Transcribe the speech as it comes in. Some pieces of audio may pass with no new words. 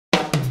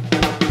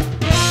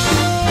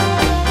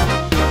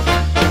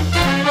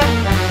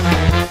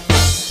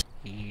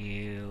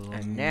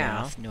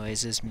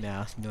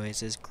mouth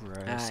noises,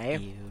 gross,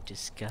 ew,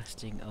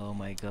 disgusting, oh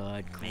my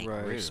god,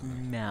 gross,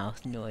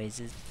 mouth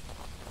noises.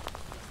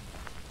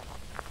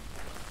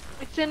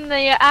 It's in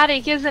the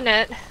attic, isn't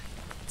it?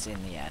 It's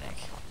in the attic.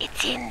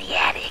 It's in the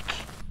attic.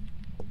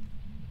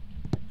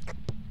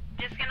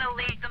 Just gonna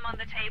leave them on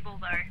the table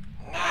though.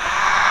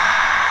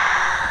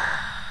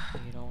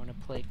 You don't want to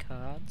play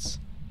cards?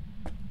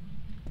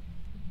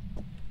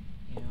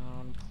 You don't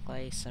want to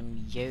play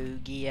some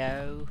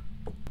Yu-Gi-Oh?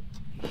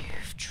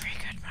 You've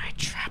triggered my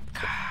trap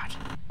card.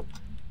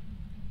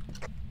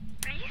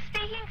 Are you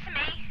speaking to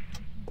me?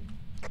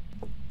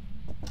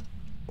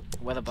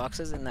 Were the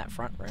boxes in that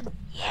front room?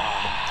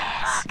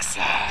 Yes. Boxes.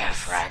 The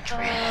front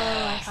room. Oh,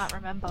 I can't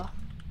remember.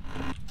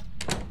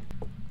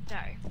 No.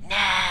 No.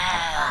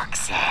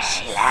 Boxes.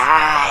 She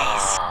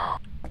lies.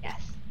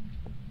 Yes.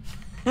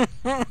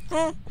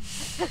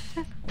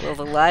 Well,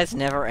 the lies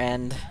never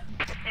end.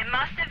 It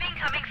must have been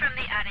coming from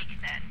the attic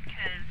then,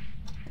 because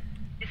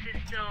this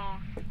is still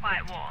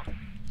quite warm.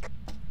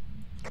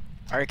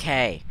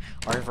 Okay,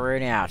 over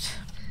and out.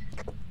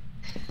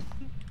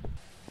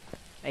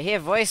 I hear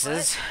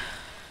voices.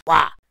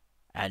 Wah!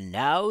 And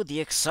now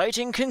the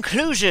exciting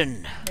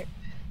conclusion.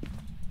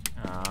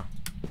 Ah.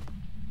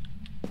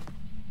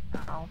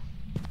 Uh-oh.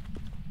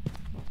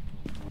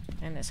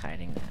 And it's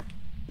hiding there.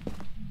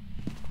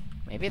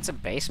 Maybe it's a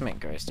basement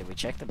ghost. Did we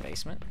check the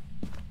basement?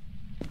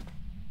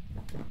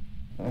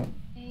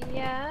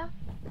 Yeah.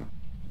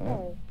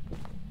 Oh.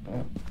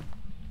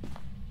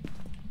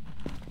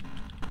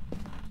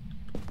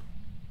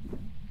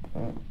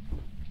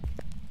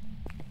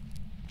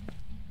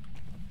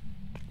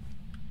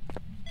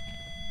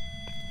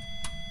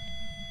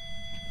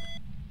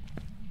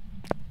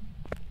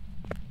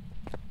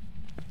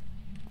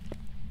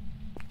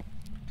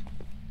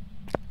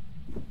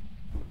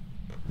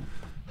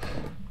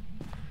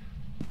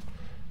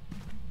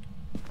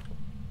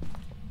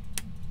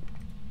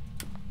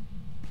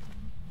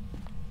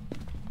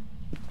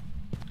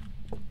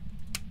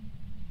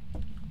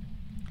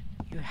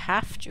 You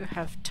have to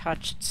have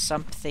touched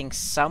something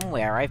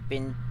somewhere. I've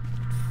been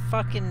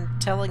fucking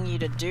telling you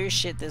to do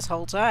shit this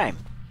whole time.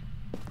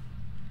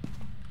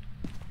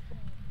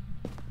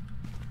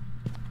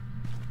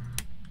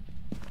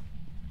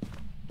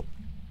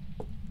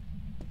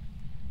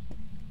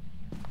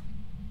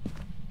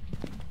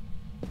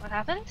 What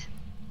happened?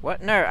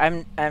 What? No,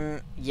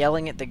 I'm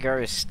yelling at the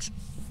ghost,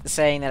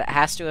 saying that it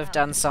has to have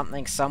done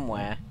something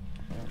somewhere.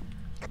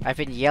 I've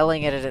been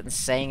yelling at it and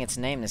saying its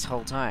name this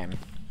whole time.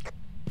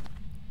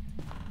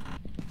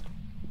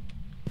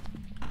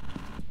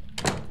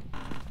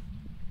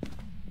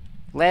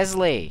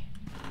 Leslie!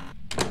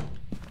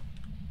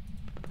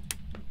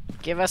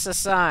 Give us a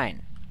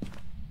sign.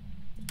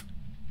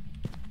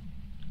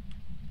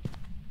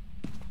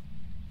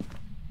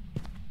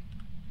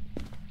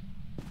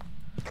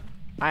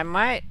 I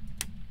might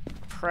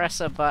press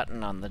a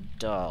button on the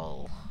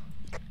doll.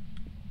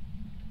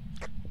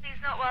 Please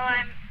not while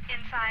I'm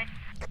inside.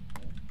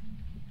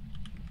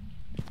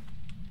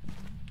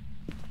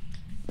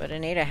 But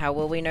Anita, how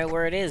will we know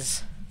where it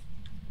is?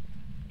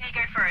 Yeah,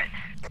 go for it.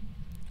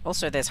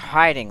 Also, there's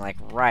hiding, like,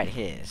 right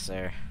here,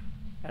 so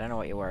I don't know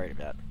what you're worried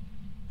about.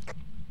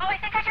 Oh, I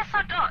think I just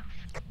saw dots.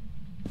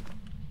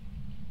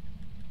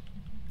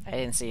 I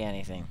didn't see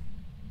anything.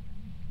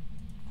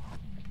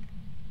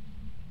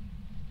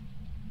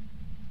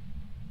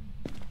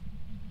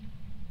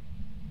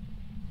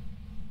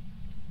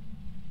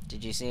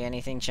 Did you see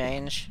anything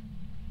change?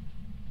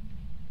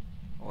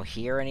 Or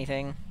hear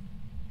anything?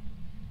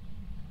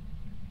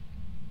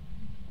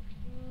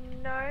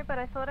 No, but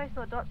I thought I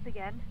saw dots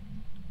again.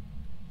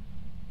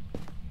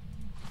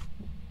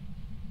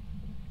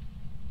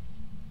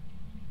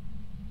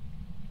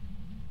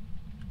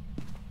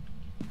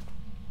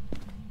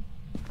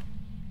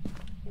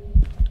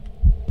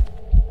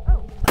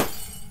 Oh.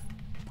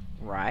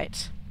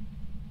 Right.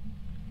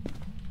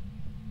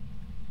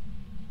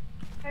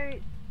 So,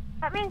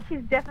 that means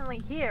she's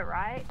definitely here,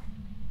 right?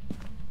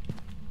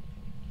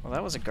 Well,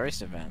 that was a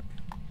ghost event.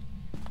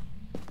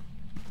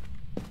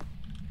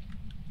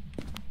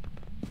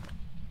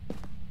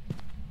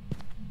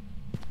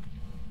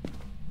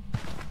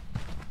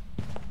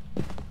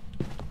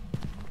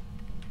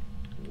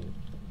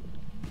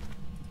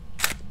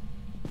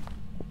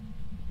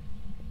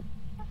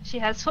 She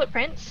has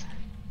footprints.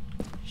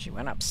 She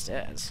went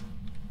upstairs.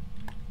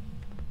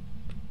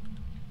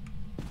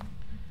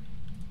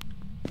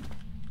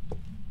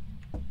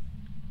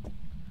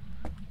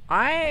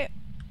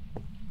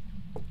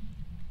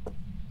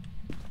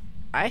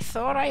 I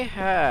thought I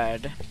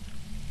heard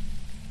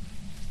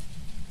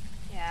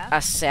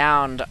a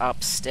sound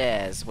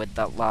upstairs with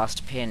that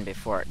last pin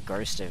before it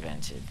ghost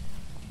evented.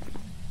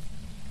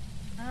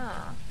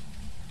 Ah.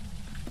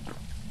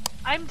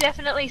 I'm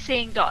definitely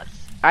seeing dots.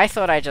 I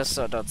thought I just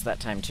saw dots that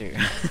time too.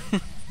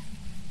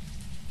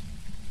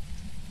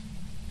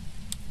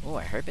 Oh,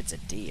 I hope it's a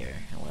deer.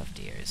 I love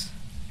deers.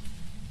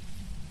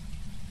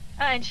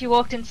 And she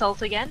walked in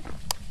salt again.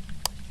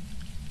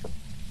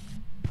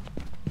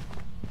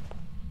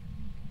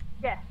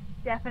 Yes,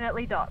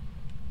 definitely dots.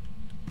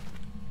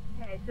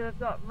 Okay, so we've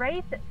got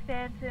Wraith,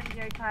 Phantom,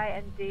 Yokai,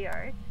 and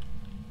Dio.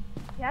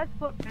 He has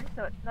footprints,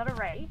 so it's not a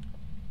Wraith.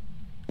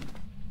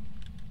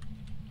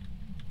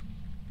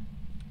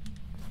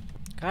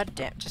 God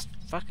damn, just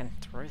fucking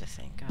throw the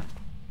thing, God.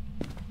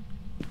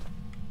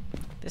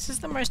 This is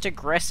the most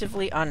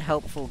aggressively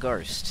unhelpful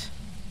ghost.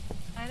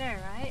 I know,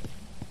 right?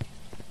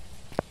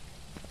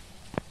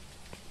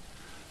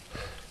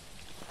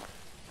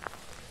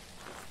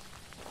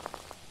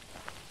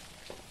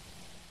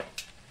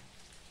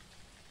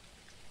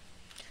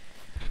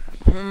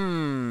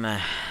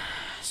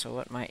 So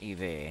what might you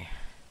be?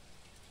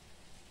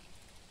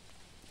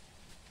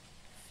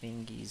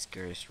 Fingy's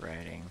ghost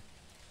writing.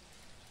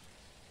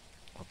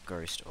 Or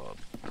ghost orb.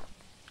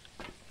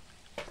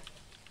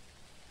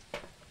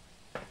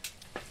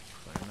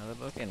 Put another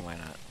book in, why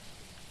not?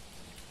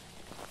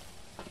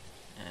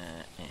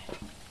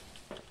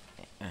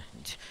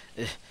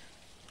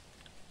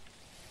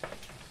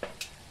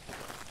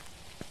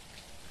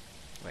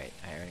 Wait,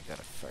 I already got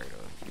a photo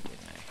of you,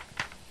 didn't I?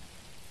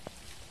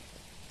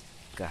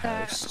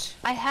 Ghost.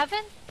 I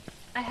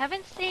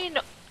haven't seen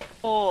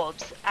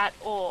orbs at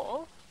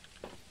all.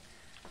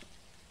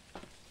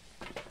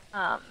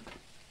 I'm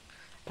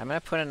gonna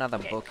put another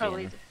Okay, book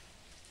probably in.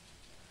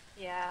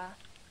 Yeah.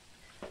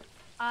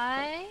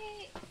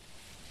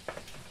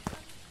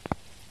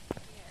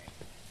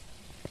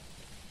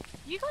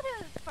 You got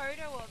a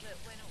photo of it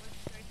when it was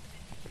supposed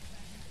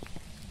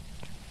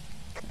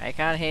to I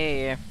can't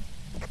hear you.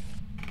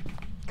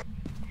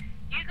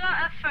 You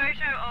got a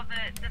photo of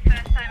it the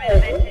first time it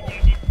invented you,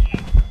 didn't you?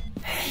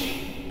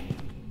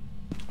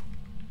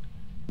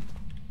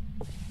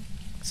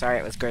 Sorry,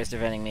 it was ghost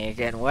eventing me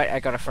again. What? I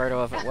got a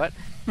photo of it, what?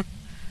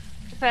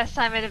 the first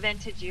time it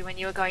invented you when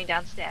you were going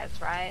downstairs,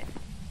 right?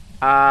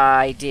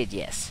 I did,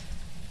 yes.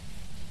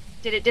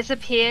 Did it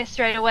disappear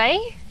straight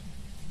away?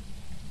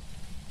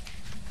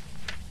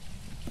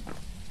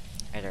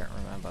 I don't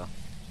remember.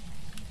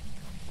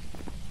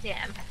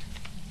 Damn.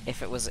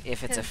 If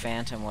it's a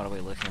phantom, what are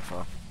we looking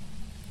for?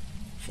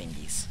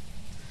 Fingies.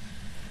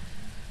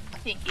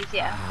 Thingies,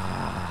 yeah.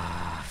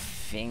 Ah,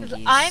 'Cause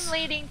fingies. I'm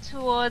leaning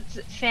towards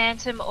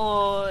Phantom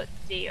or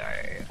Dio,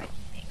 I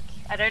think.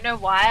 I don't know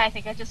why, I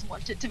think I just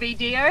want it to be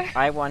Dio.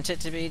 I want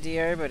it to be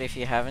Dio, but if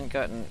you haven't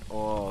gotten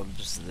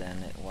orbs,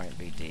 then it won't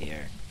be Dio.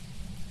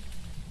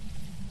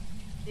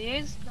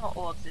 Dio's not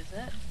orbs, is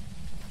it?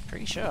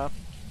 Pretty sure.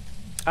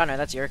 Oh no,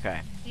 that's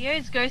Yokai.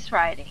 Dio's ghost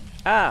riding.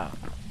 Oh.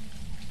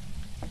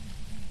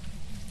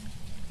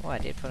 Well, I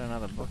did put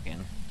another book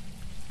in.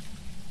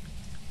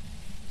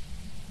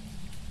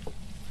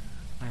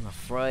 I'm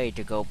afraid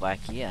to go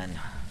back in.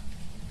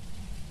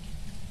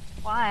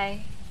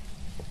 Why?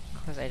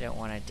 Because I don't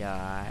want to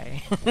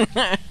die.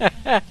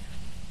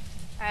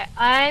 Alright,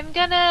 I'm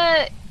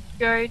gonna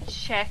go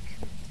check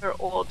for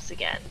orbs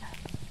again.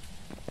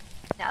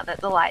 Now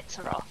that the lights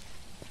are off.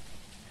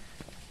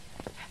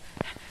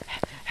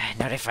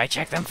 Not if I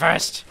check them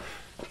first.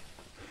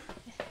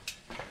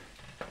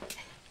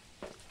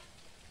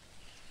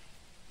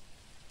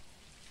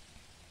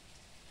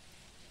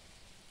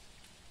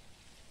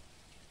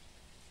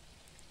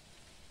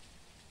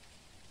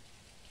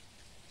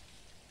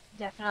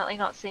 Definitely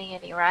not seeing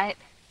any, right?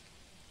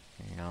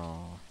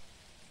 No.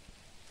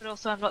 But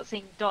also I'm not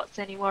seeing dots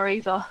anymore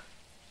either.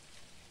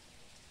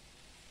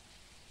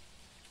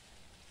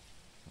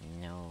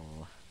 No.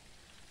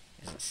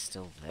 Is it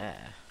still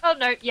there? Oh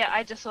no, yeah,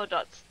 I just saw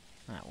dots.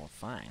 Oh, well,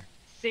 fine.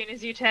 As soon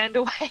as you turned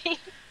away.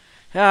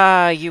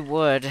 Ah, you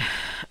would.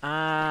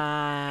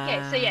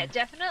 Okay, so yeah,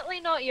 definitely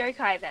not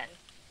yokai then.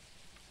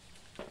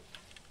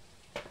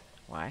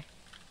 Why?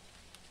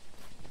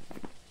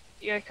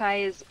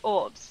 Yokai is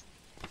orbs.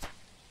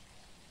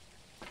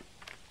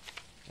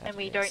 That And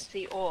we it don't is.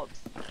 see orbs.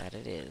 That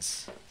it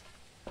is.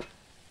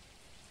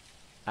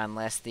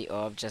 Unless the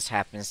orb just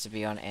happens to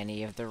be on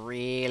any of the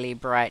really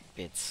bright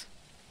bits.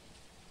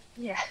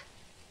 Yeah.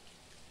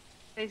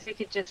 Suppose we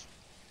could just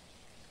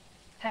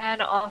turn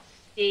off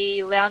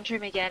the lounge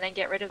room again and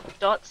get rid of the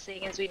dots,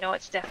 seeing as we know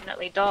it's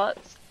definitely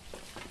dots.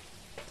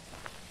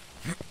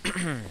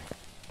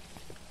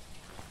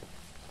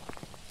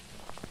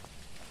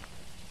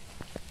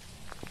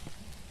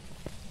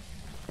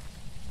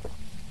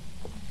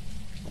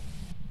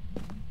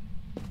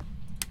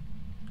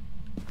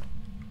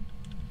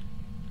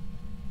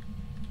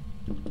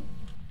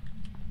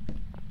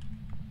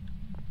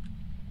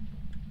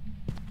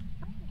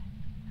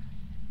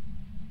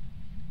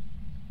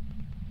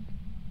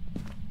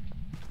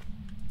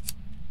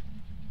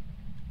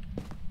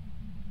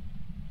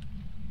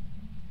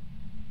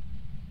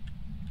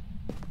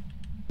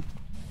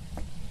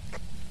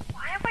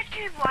 Why would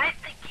you light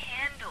the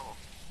candle?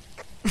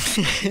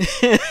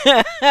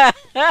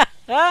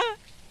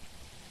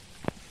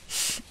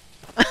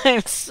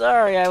 I'm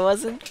sorry, I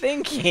wasn't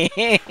thinking.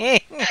 we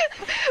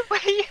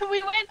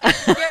went to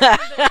get rid of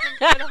some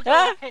kind of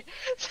light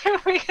so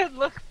we could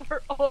look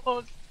for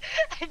orbs,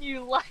 and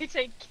you light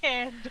a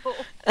candle.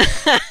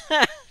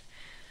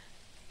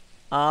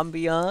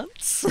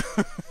 Ambiance.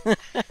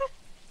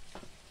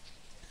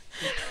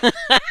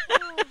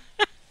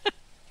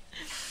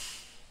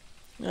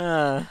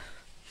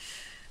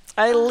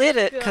 I lit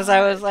it because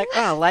I was God. like,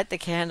 oh, light the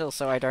candle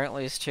so I don't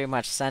lose too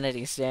much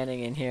sanity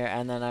standing in here.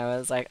 And then I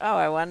was like, oh,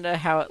 I wonder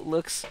how it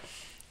looks.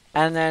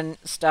 And then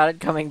started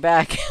coming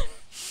back.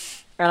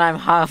 And I'm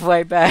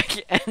halfway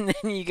back. And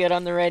then you get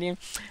on the radio.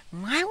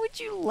 Why would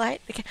you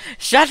light the candle?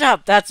 Shut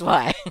up! That's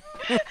why!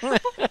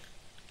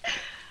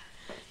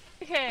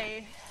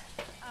 Okay.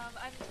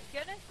 I'm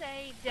gonna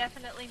say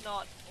definitely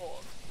not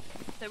orbs.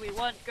 So we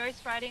want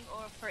ghost writing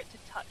or for it to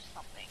touch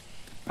something.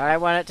 I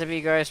want it to be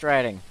ghost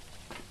writing.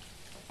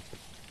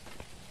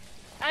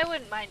 I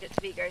wouldn't mind it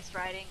to be ghost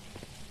writing.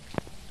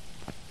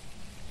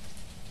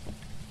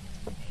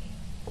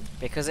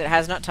 Because it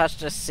has not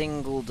touched a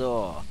single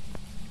door.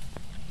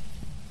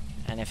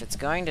 And if it's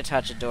going to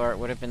touch a door, it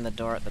would have been the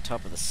door at the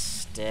top of the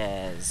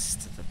stairs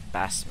to the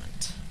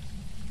basement.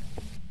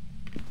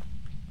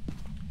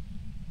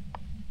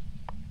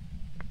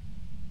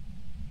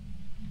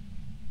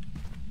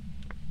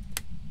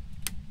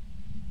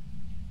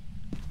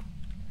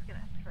 Just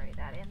gonna throw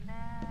that in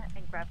there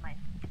and grab my.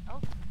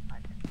 Oh,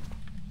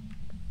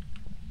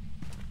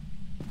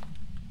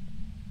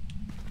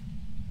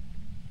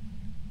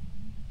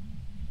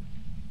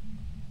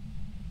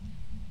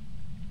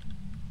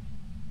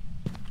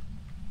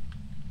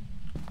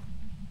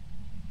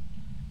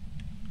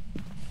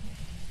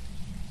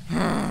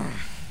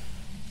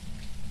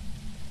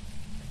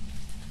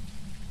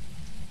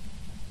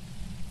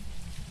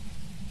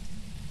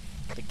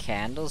 The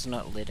candle's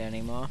not lit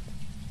anymore.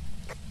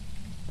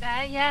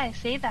 Yeah, I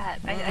see that.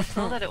 I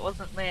saw that it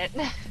wasn't lit.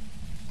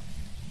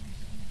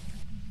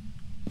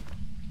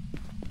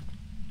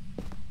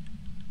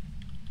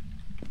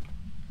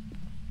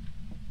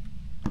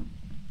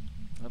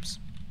 Oops.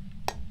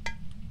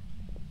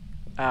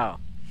 Oh.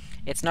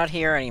 It's not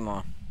here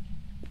anymore.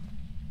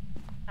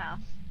 Oh.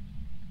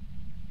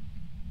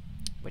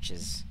 Which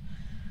is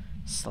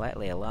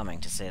slightly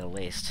alarming to say the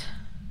least.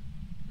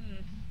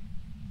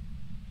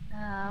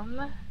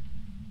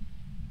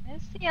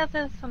 Where's the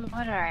other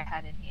thermometer I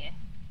had in here?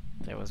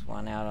 There was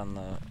one out on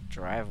the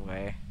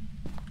driveway.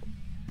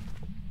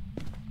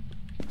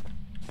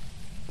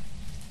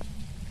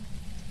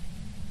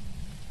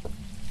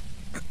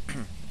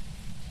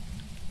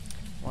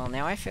 Well,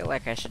 now I feel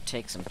like I should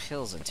take some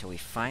pills until we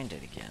find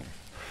it again.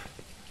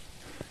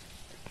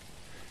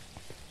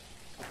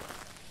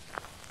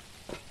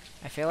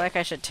 I feel like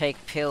I should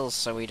take pills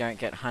so we don't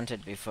get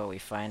hunted before we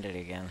find it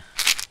again.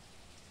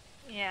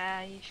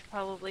 Yeah, you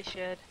probably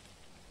should.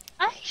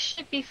 I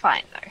should be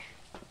fine though.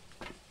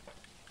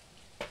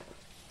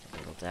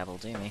 Little dabble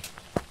do me.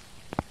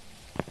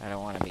 I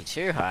don't want to be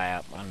too high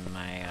up on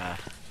my,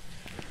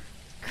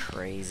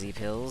 crazy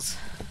pills.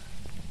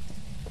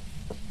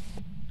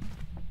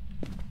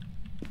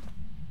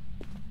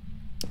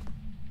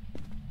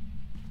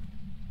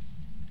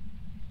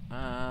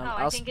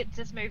 I think it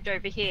just moved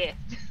over here.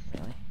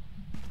 Really?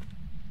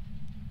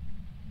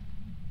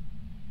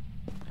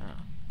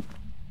 Oh.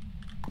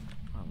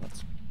 Well,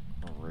 that's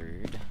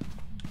rude.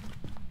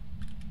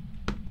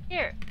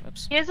 Here.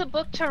 Oops. Here's a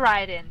book to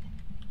write in.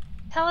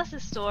 Tell us a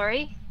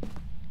story.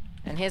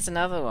 And here's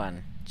another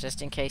one,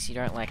 just in case you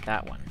don't like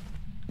that one.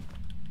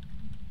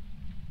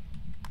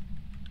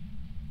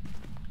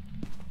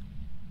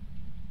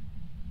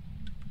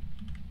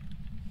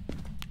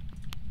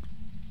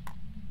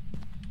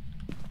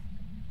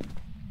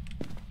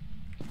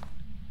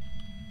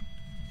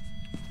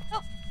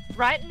 Oh,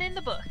 writing in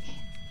the book.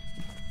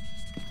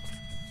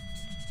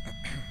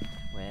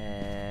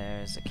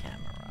 Where's the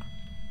camera?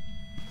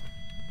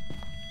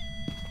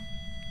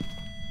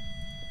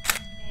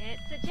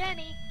 It's a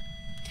Jenny.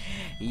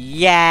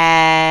 Yay!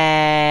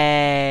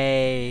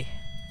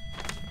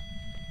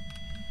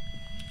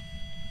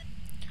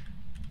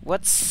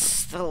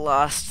 What's the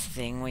last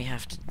thing we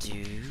have to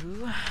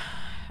do?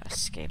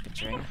 Escape a I think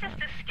drain it's just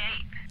hunt.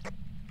 escape.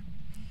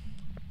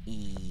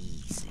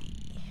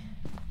 Easy.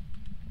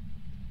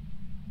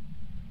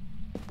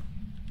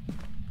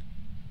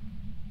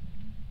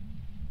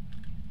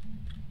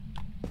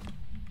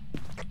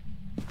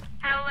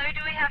 How low do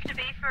we have to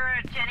be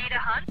for Jenny to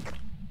hunt?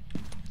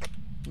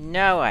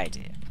 No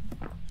idea.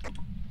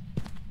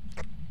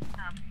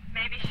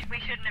 Maybe we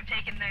shouldn't have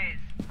taken those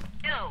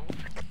pills.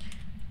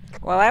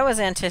 Well, I was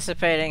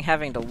anticipating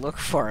having to look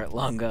for it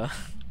longer.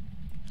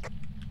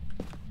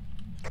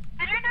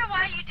 I don't know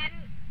why you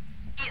didn't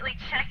immediately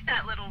check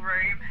that little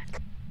room.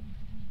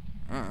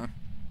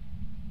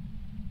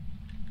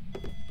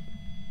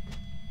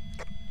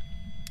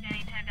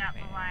 Jenny turned out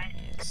the light.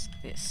 Where is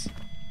this?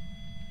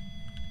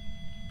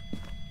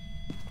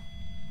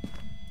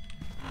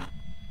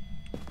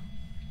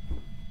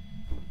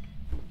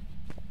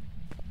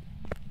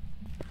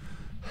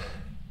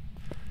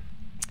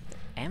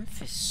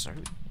 Amph is so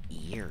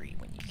eerie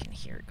when you can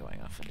hear it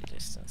going off at a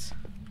distance.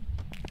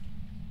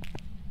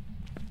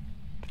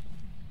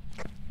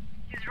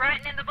 She's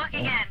writing in the book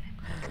again.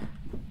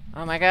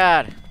 Oh my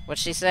god, what's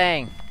she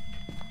saying?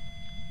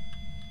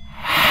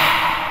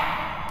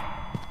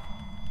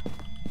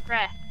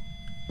 Breath.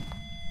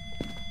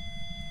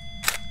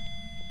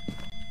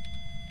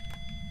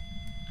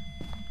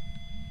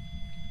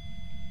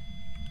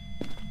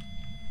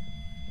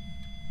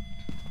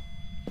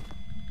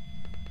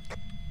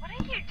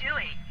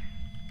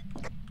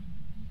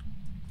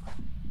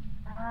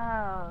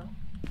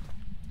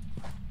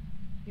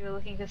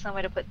 looking for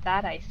somewhere to put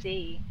that, I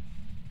see.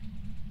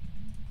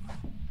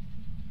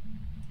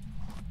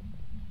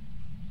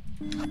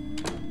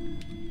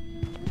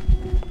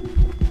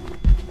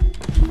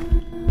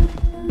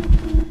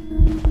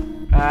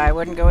 I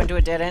wouldn't go into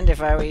a dead end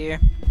if I were you.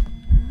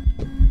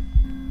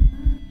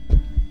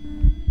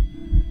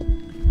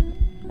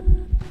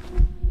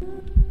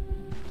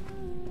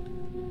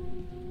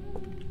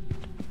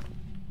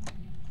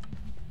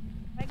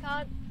 I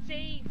can't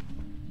see.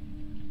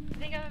 I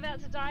think I'm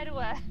about to die to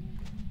her.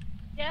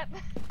 Yep.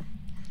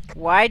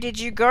 Why did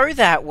you go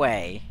that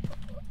way?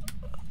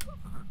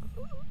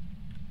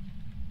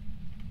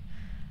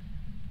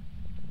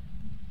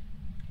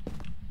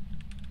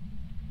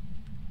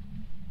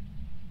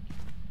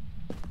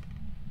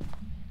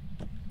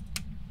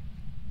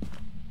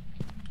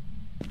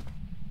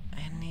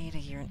 Anita,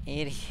 you're an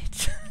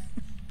idiot.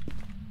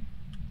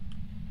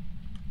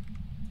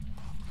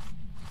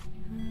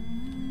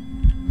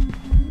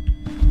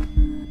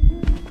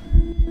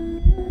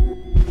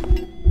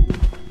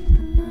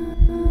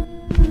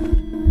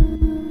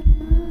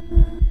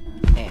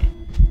 Eh.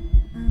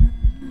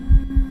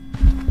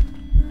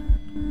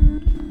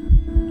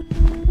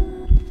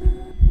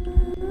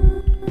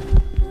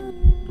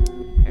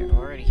 I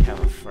already have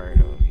a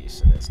photo of you,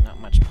 so there's not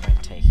much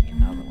point taking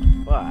another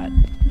one, but...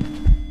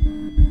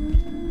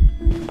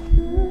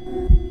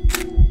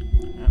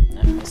 Oh,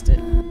 no, missed it.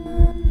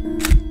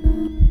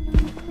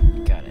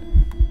 Got it.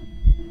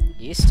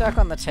 You stuck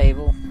on the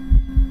table?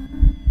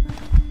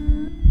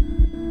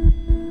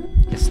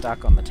 You're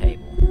stuck on the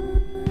table.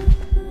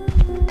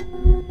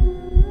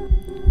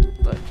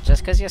 Look,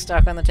 just because you're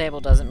stuck on the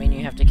table doesn't mean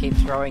you have to keep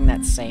throwing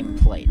that same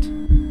plate.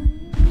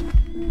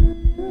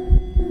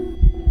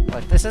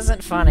 Look, this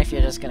isn't fun if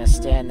you're just gonna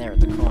stand there at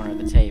the corner of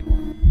the table.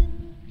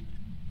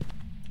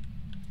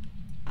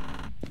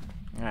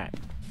 Alright.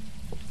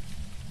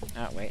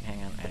 Oh, wait,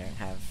 hang on. I don't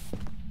have...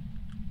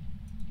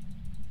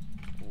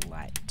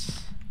 light.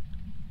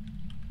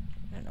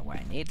 I don't know why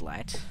I need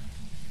light.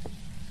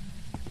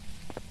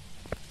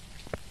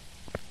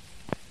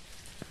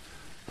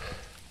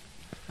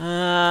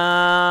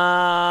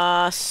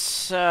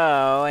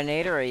 So,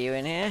 Anita, are you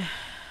in here?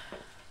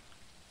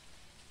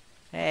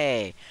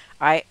 Hey,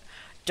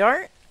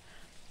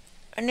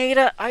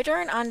 Anita, I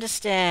don't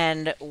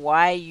understand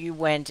why you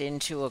went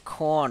into a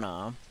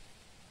corner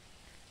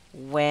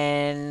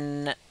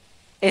when,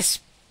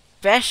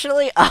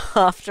 especially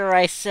after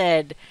I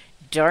said,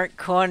 don't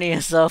corner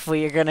yourself or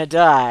you're gonna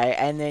die,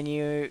 and then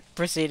you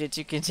proceeded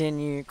to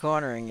continue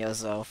cornering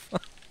yourself.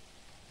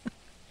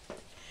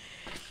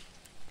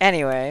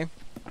 Anyway,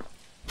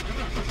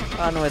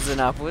 onwards and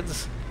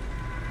upwards.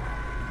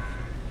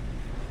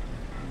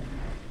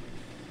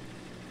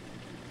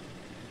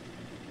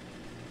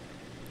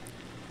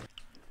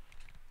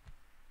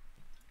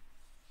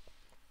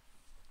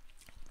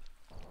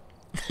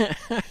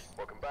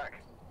 Welcome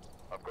back.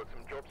 I've got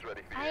some jobs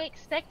ready for I you.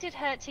 expected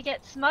her to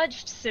get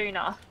smudged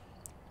sooner.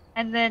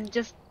 And then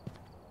just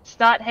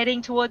start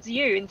heading towards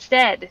you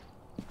instead.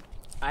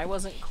 I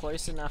wasn't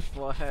close enough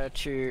for her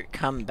to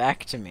come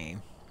back to me.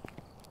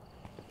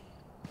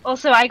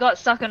 Also, I got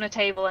stuck on a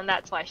table and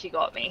that's why she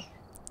got me.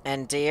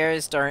 And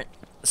Dios don't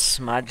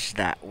smudge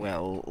that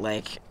well.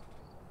 Like,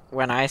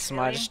 when I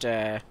smudged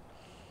her...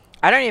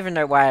 I don't even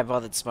know why I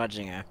bothered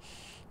smudging her.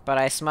 But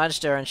I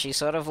smudged her and she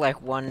sort of,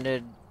 like,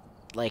 wandered,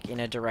 like, in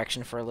a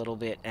direction for a little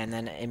bit. And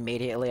then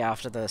immediately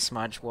after the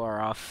smudge wore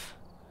off,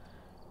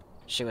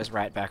 she was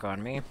right back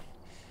on me.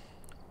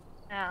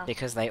 Oh.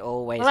 Because they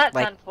always... Well, that's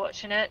like,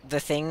 unfortunate. the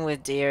thing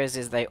with deers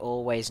is they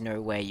always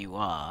know where you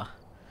are.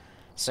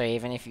 So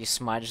even if you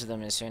smudge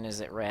them, as soon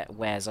as it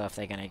wears off,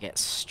 they're gonna get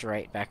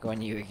straight back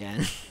on you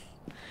again.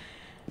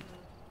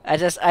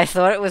 I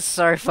thought it was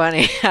so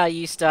funny how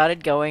you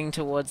started going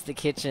towards the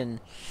kitchen.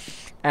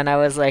 And I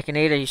was like,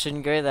 Anita, you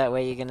shouldn't go that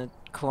way, you're gonna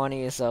corner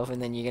yourself and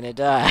then you're gonna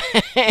die.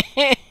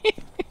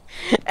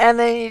 And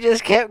then you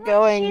just kept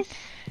going.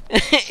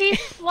 She's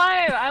slow.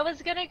 I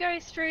was gonna go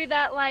through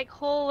that, like,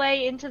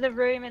 hallway into the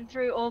room and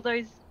through all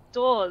those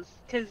doors.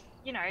 Because,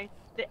 you know,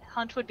 the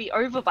hunt would be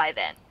over by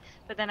then.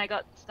 But then I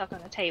got stuck on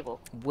a table.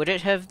 Would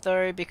it have,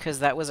 though? Because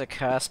that was a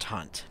cursed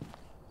hunt.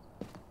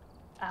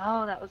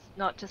 Oh, that was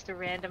not just a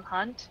random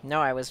hunt?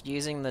 No, I was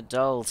using the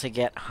doll to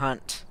get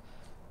hunt.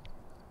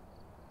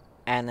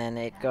 And then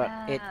it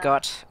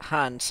got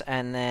hunt,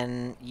 and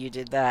then you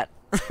did that.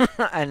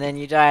 And then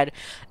you died.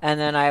 And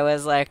then I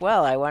was like,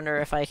 well, I wonder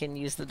if I can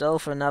use the doll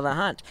for another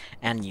hunt.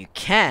 And you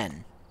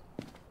can.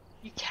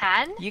 You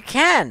can? You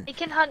can! It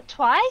can hunt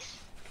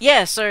twice?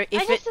 Yeah, so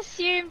if I just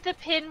assumed the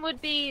pin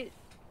would be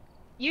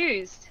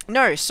used.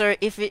 No, so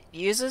if it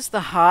uses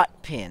the heart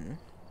pin...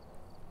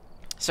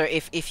 So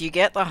if you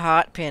get the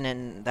heart pin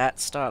and that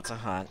starts a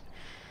hunt,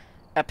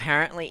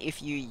 apparently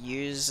if you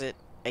use it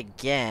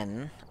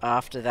again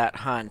after that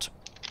hunt,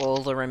 all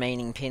the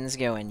remaining pins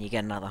go in, you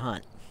get another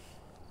hunt.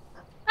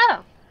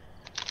 Oh.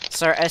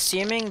 So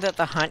assuming that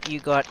the hunt you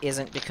got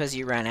isn't because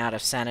you ran out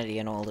of sanity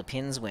and all the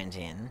pins went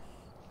in,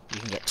 you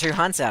can get 2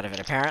 hunts out of it,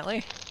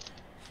 apparently.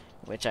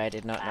 Which I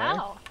did not know.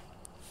 Wow.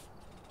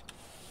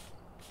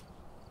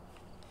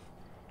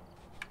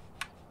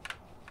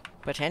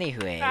 But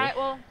anywho, Alright,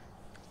 well.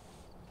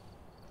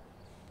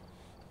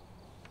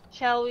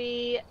 Shall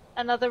we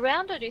another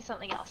round or do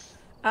something else?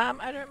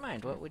 I don't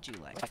mind. What would you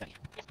like?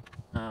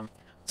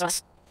 So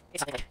it's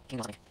like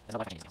King's Landing. There's a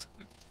lot of Chinese meals.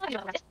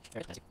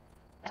 Very expensive.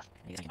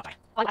 Maybe that's not buy.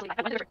 Let's do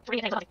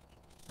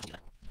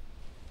that.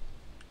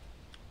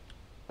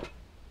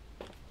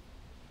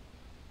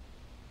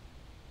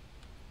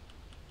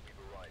 You've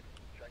arrived.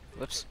 Check the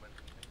Whoops. equipment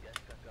and get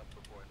set up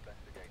before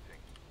investigating.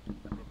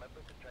 And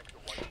remember to check the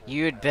whiteboard.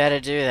 You'd better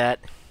do that.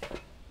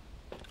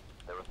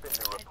 There have been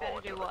new I'd better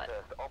reports do of what? a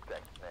thirst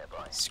object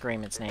nearby.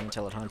 Scream its name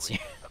till it haunts you.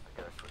 Have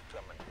to go through a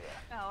summons here.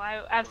 Oh,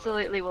 I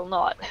absolutely will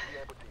not. Be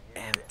able to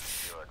use And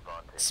this to your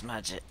advantage.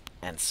 smudge it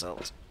and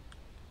salt.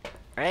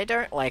 I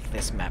don't like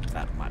this map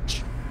that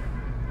much.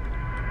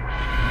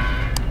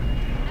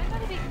 I'm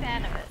not a big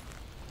fan of it.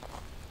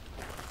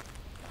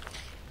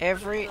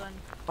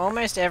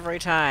 Almost every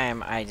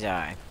time I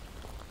die.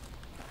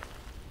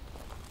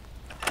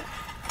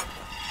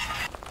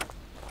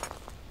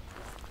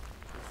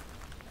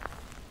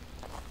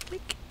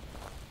 Click.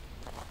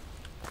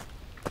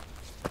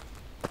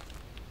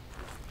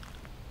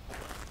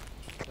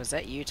 Was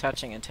that you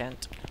touching a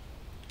tent?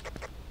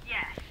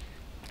 Yes.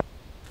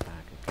 Ah,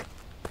 good.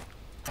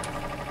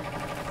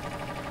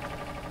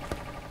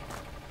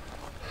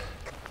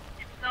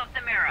 It's not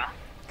the mirror.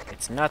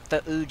 It's not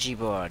the Ouija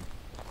board.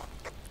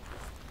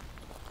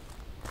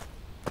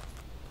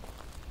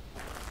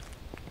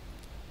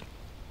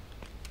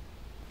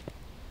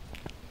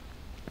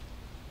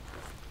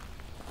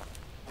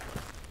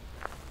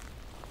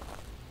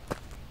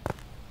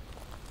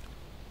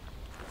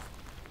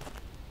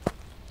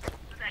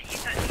 Was that you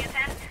touching a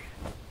tent?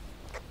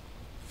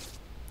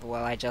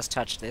 Well, I just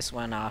touched this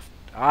one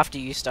after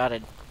you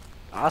started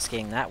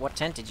asking that. What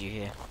tent did you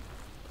hear?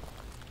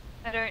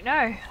 I don't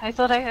know. I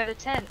thought I heard a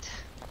tent.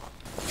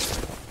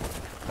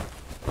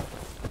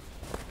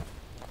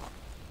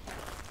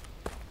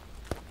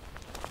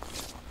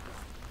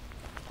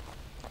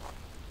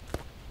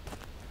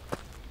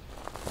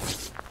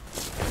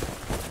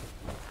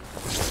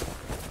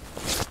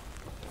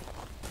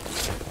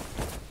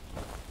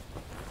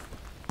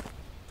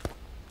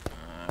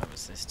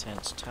 Was this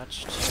tent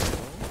touched?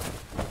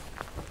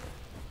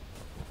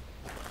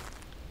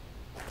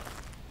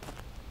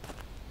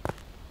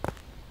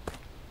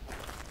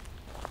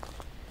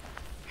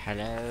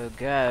 Hello,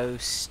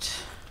 ghost.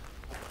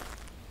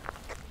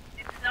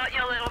 It's not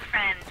your little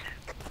friend.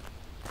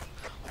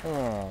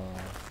 Oh.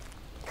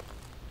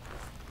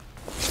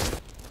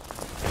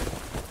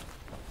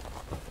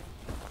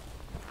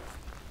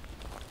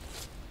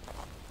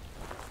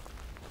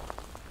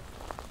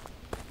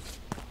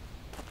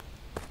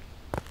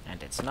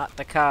 And it's not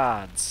the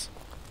cards.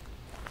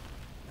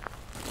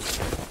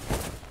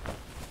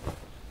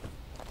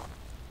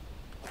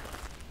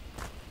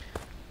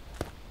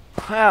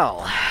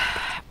 Well,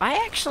 I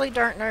actually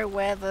don't know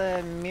where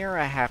the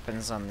mirror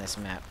happens on this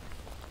map.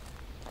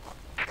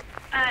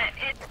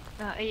 It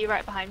Are you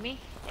right behind me?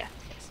 Yeah.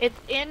 It's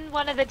in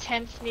one of the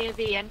tents near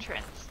the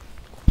entrance.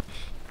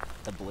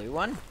 The blue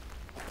one?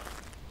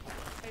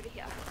 Over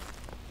here.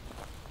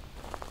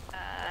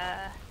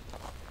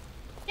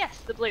 Yes,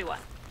 the blue one.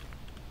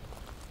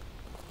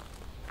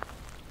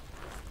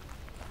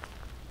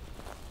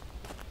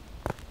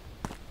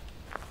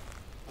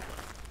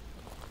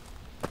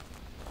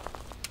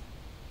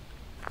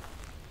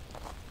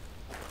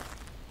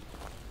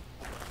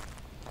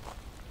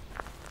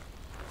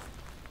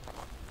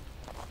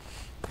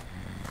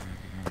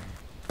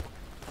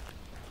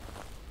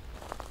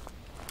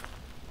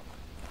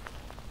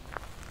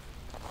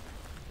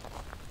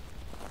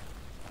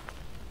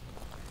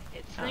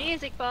 It's the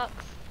music box.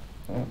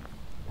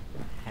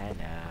 Hello.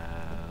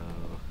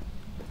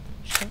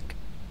 Shink.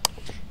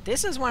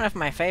 This is one of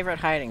my favorite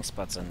hiding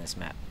spots on this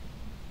map.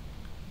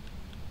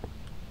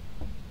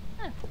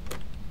 Huh.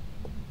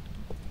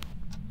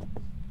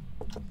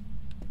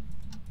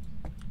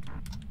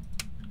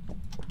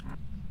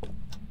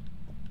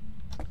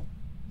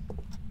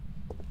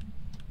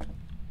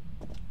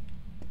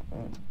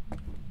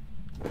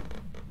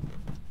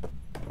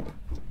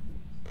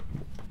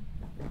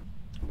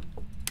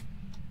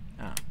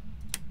 Oh.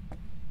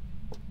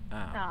 Oh.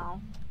 Oh.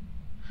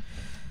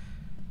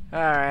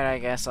 Alright, I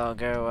guess I'll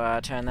go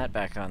turn that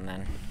back on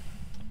then.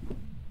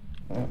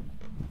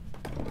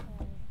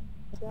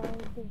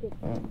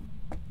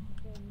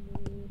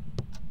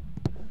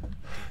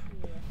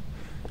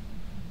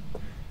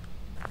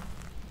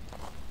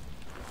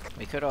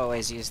 We could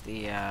always use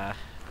the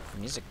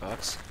music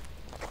box.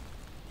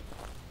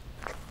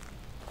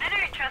 I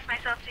don't trust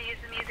myself to use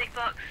the music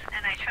box,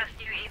 and I trust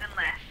you even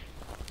less.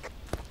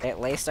 At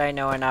least I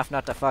know enough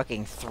not to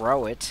fucking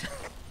throw it.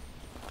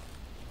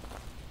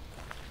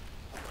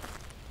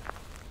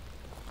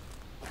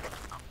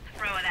 I'll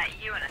throw it at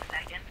you in a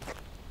second.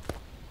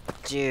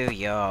 Do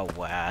your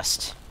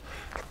worst.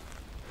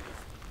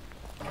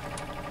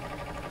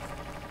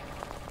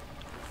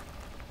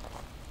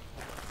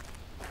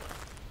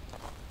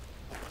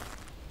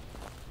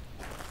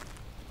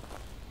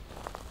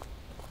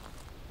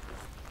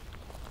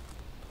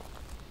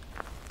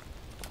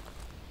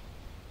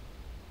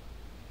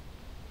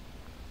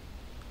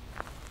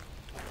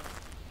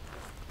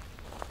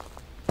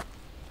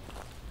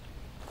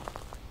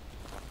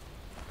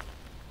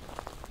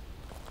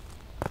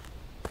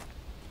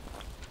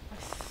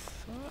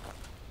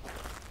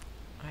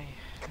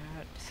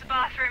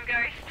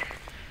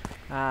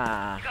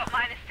 Ah, You got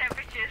minus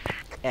temperatures.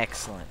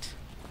 excellent.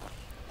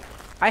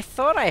 I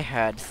thought I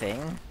heard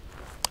thing.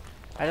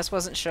 I just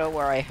wasn't sure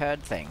where I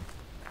heard thing.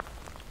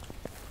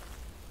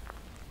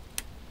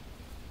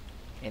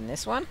 In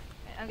this one?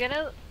 I'm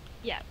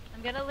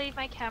gonna leave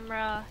my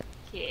camera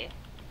here.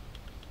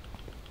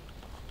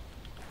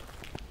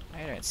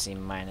 I don't see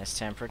minus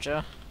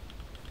temperature.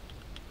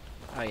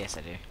 Oh, yes,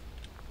 I do.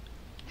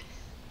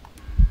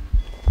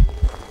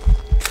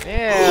 Ew!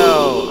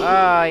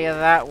 Oh, yeah,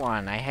 that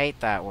one. I hate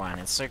that one.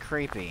 It's so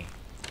creepy.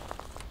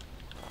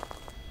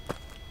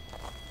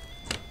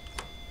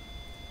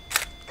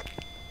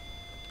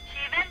 She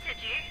invented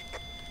you.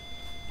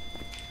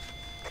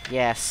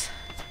 Yes.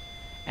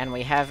 And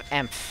we have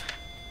EMF.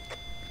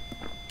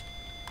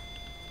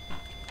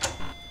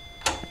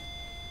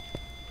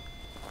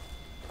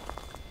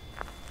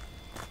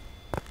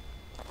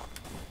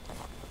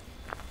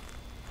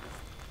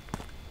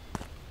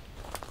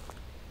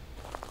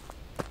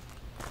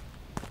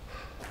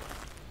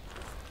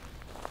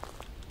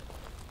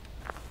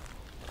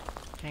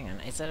 Hang on,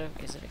 is it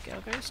a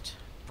girl ghost?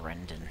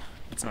 Brendan.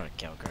 It's not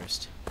a girl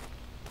ghost.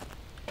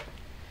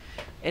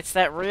 It's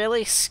that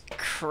really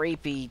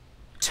creepy,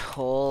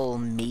 tall,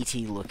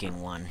 meaty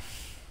looking one.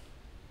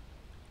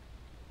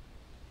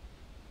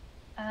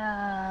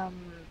 I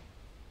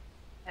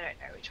don't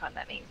know which one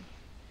that means.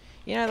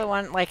 You know the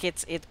one, like,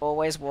 it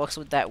always walks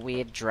with that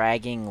weird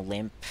dragging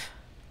limp,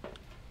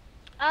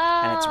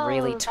 Oh, and it's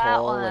really that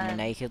tall one. and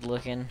naked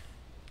looking.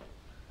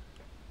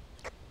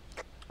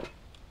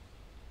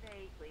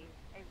 Vaguely,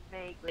 I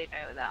vaguely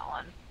know that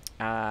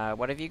one.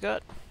 What have you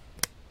got?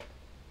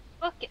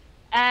 Book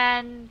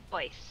and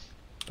voice.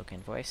 Book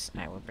and voice.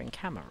 I will bring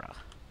camera.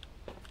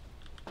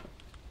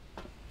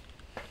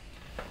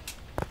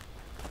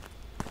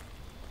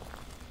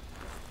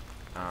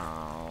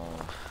 Oh.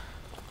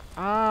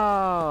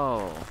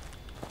 Oh!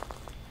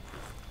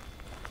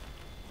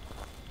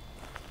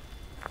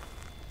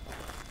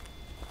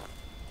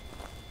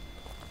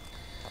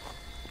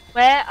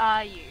 Where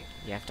are you?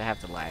 You have to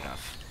have the light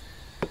off.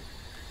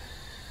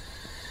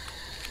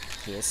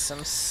 Here's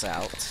some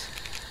salt.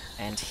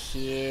 And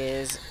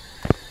here's...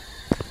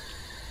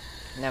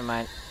 Never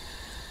mind.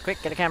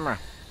 Quick, get a camera.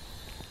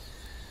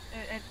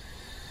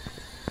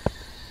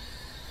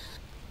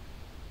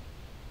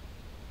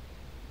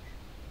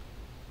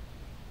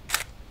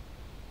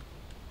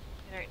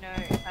 I don't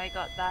know if I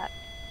got that.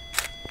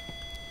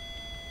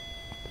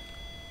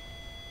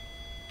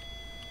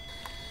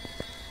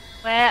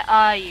 Where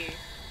are you?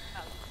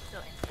 Oh, it's still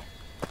in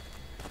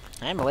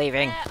here. I'm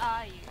leaving. Where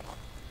are you?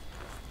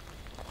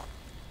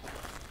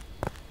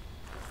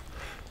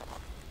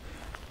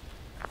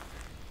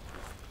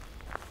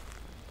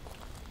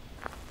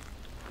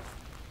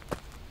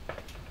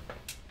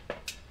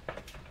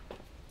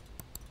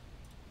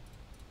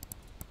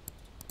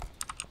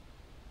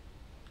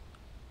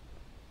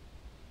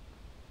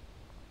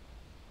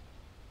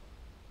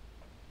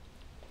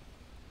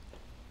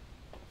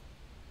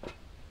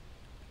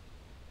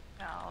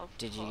 Oh, of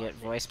Did you course get it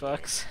voice did.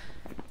 box?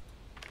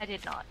 I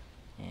did not.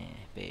 Yeah,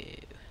 boo.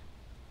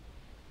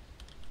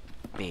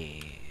 Boo.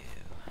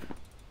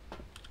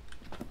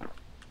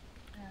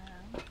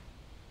 Um,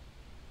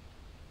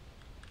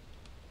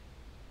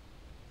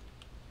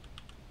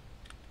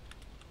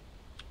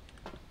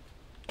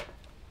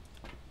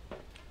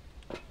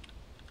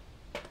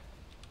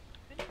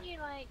 couldn't you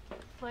like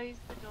close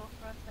the door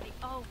for us? Like,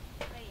 oh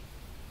wait,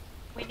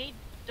 we need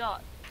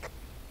dots.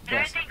 I don't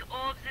Yes. think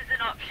orbs is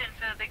an option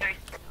for the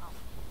ghost.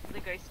 The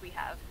ghosts we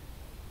have,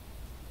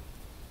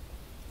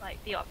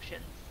 like the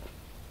options.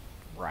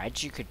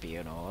 Right, you could be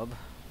an orb.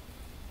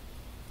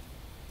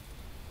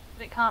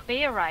 But it can't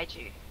be a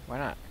Raiju. Why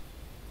not?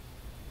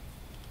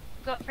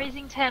 We've got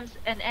freezing temps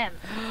and M.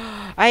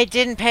 I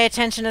didn't pay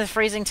attention to the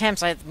freezing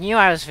temps. I knew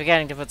I was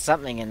forgetting to put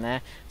something in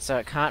there. So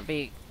it can't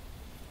be...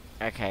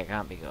 Okay, it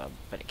can't be orb,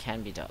 but it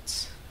can be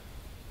dots.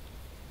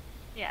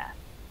 Yeah,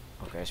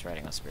 Or ghost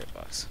writing or spirit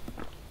box.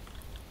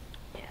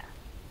 yeah.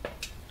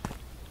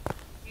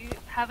 You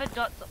have a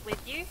dot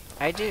with you?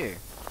 I do. Okay,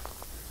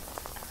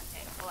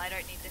 well I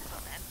don't need this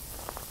one then.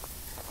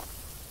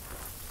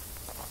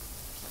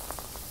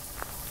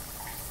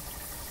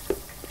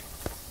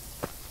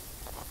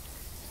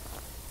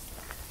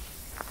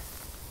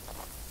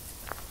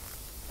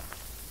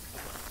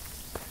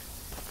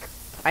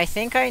 I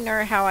think I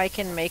know how I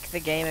can make the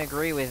game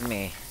agree with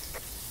me.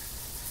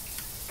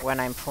 When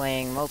I'm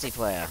playing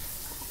multiplayer.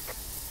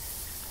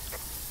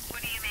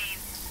 What do you mean?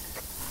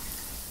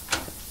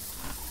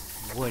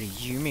 What do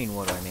you mean,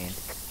 what do I mean?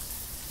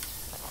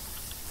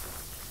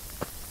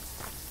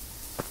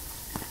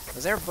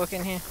 Was there a book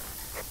in here?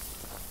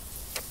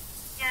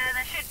 Yeah,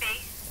 there should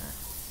be.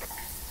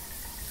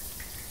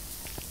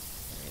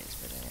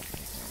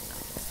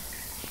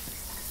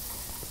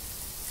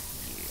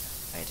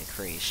 You, I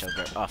decree, shall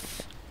go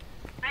off.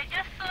 I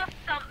just saw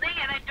something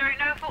and I don't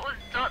know if it was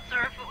dots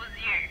or if it was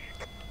you.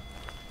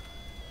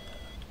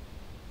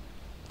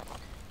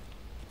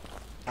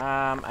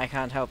 I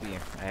can't help you.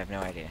 I have no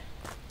idea.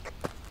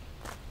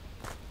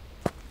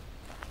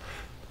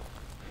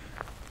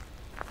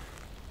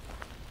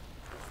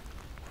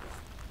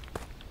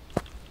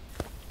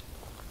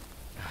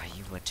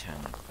 do I turn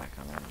it back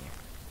on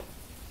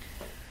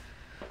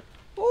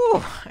you?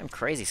 Ooh, I'm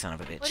crazy son of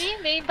a bitch. What do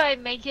you mean by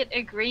make it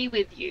agree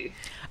with you?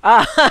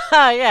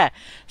 Ah, yeah.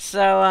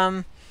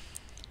 So,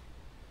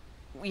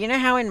 you know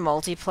how in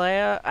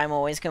multiplayer, I'm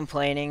always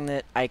complaining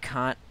that I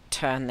can't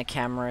turn the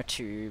camera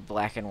to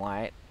black and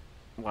white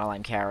while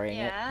I'm carrying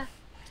it? Yeah.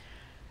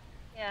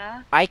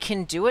 Yeah. I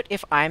can do it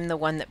if I'm the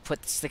one that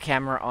puts the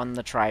camera on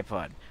the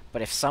tripod,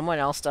 but if someone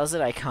else does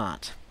it, I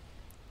can't.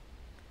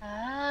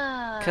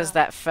 Ah. Because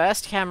that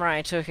first camera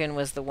I took in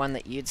was the one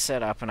that you'd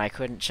set up and I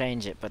couldn't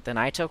change it, but then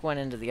I took one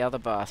into the other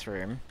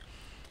bathroom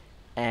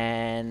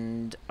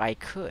and I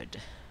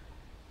could.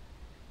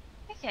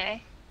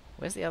 Okay.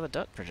 Where's the other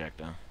dot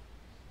projector?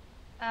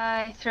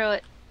 I threw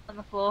it on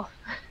the floor.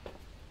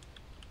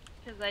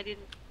 Because I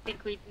didn't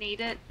think we'd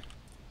need it.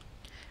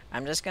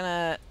 I'm just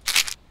gonna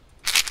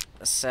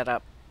set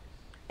up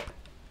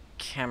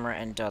camera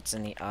and dots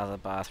in the other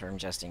bathroom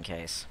just in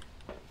case.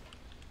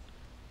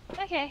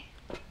 Okay.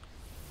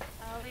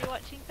 I'll be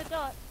watching for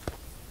Dot.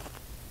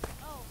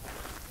 Oh.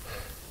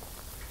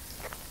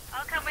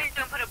 I'll come with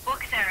you and put a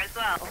book there as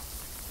well.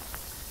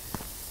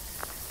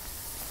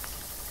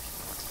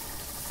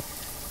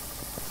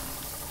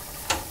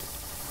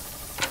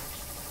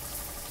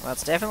 Well,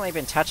 it's definitely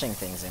been touching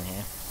things in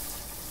here.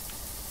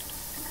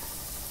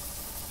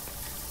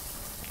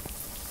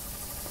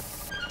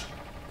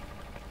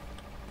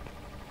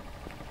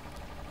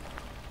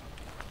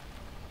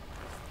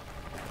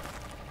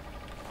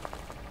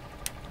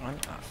 On,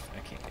 off.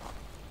 Okay, good.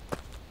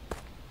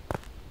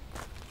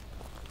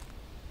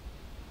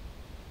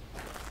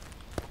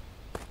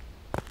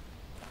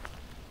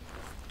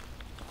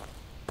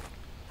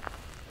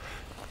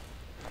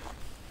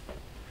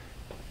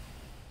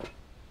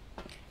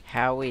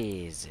 How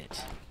is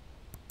it?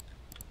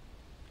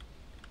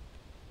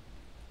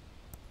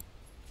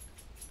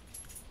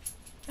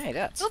 Hey,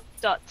 that's Oop,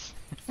 Dots.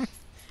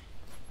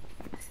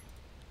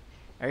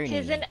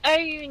 Tis Oni. an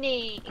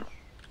Oni.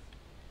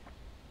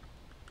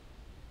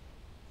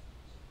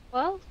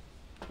 Well,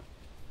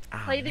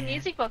 Ah, play the man.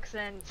 music box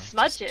and I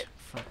smudge just it.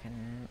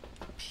 Fucking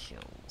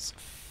pills.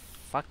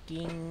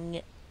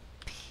 Fucking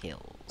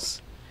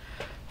pills.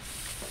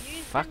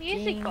 Use the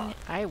music box.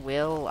 I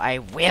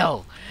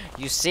will!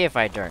 You see if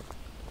I don't.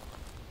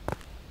 I'm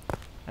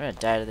gonna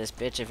die to this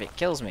bitch if it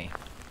kills me.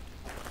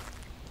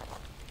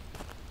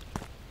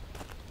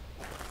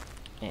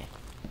 Yeah.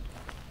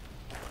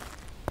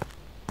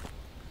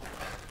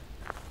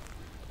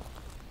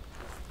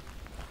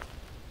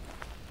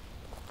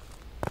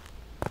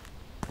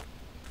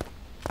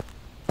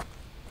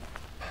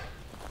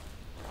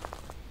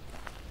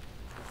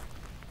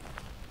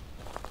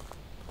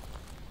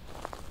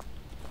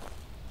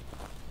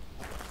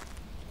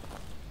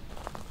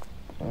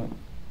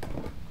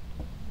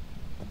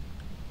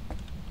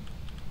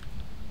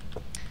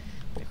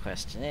 The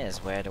question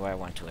is, where do I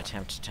want to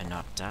attempt to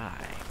not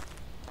die?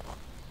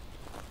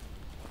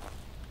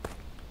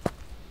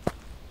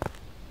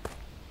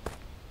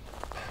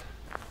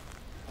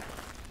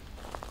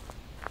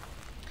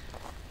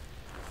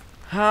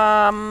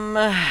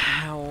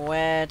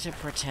 Where to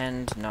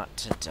pretend not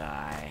to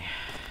die?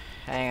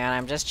 Hang on,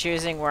 I'm just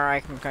choosing where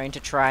I'm going to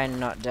try and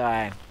not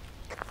die.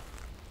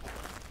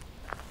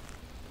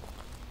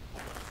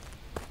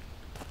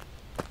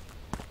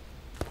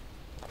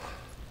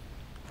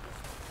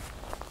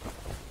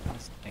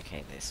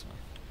 Okay, this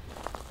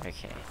one.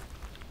 Okay.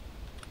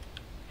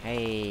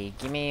 Hey,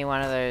 give me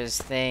one of those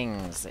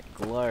things that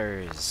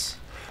glows.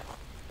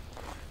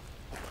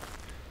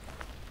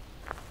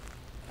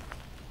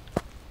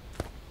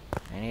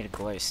 I need a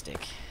glow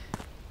stick.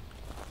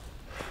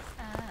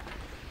 Ah.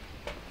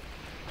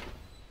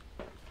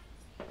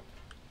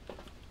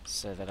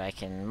 So that I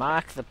can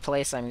mark the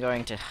place I'm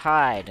going to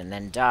hide and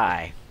then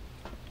die.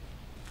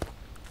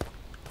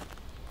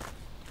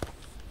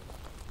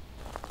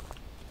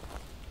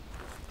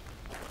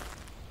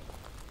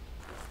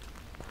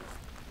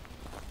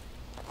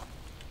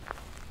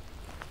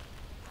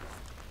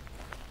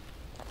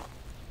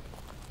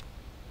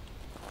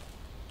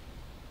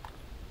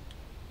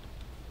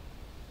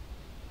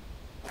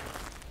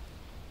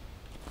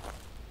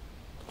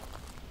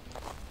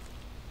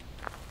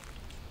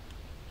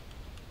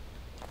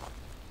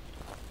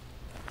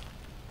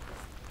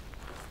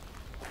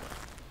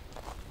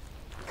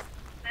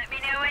 Let me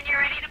know when you're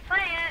ready to play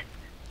it.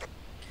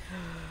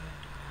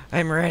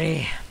 I'm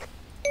ready.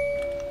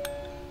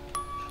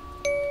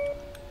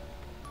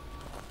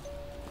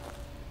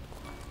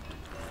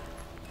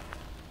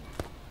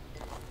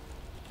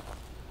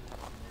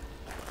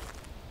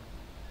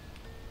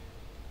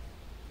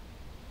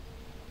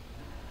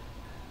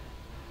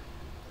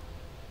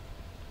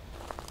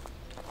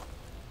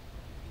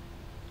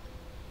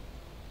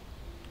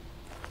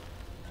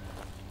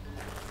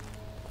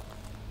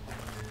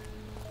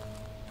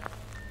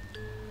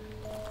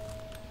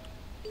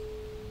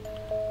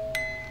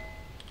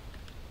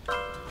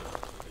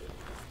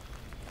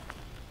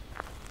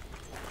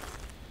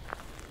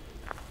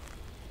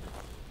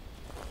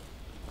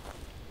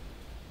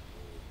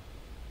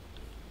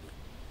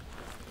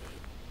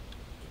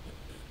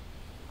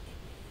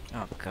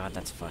 Oh god,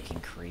 that's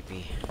fucking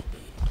creepy.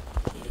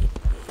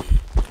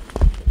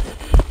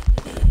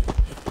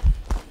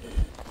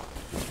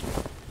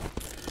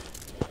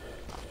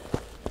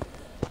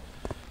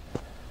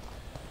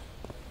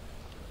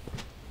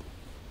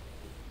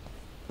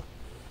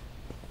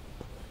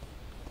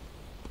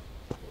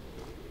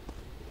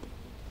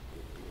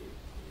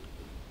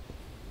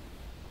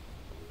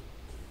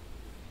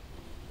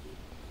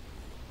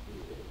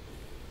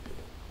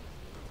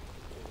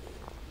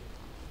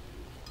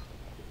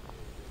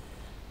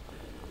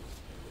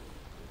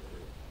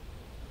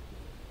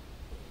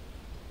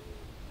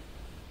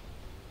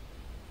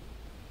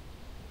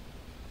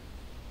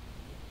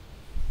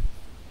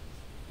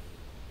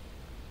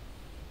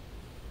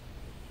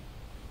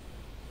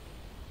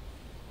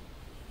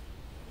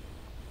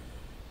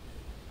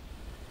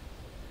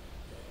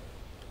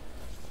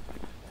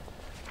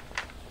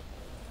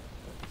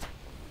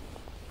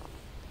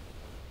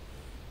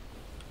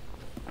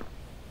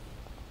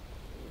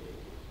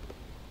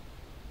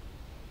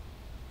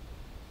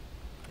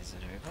 Is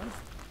it over?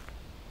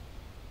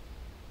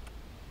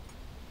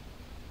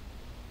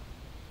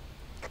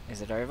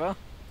 Is it over?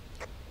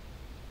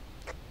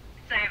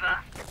 It's over.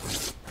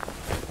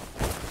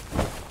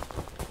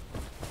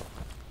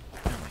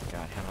 Oh my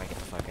god, how do I get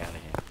the fuck out of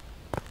here?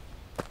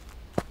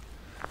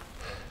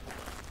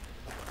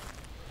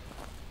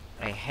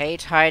 I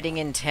hate hiding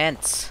in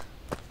tents.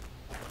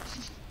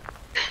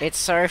 It's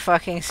so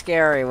fucking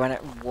scary when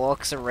it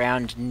walks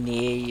around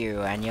near you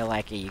and you're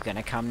like, are you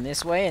gonna come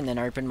this way? And then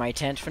open my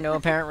tent for no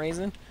apparent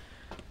reason?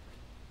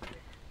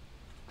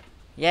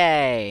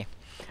 Yay!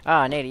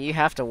 Oh, Anita, you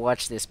have to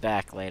watch this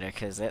back later,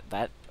 because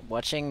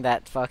watching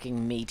that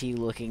fucking meaty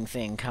looking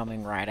thing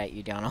coming right at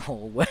you down a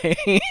hallway.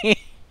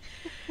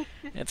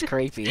 It's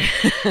creepy.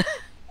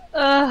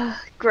 Ugh,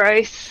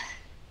 gross.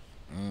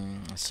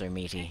 So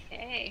meaty.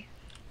 Okay.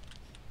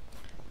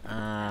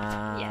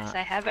 Yes,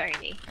 I have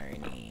Oni.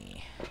 Oni.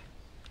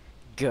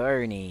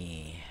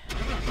 Gurney.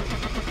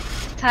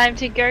 Time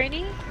to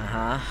Goni?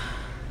 Uh-huh.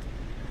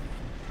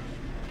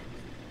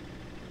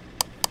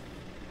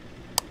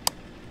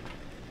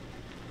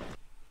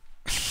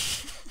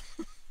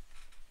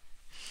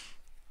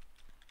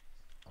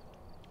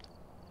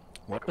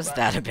 What was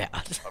that about?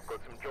 I've got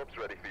some jobs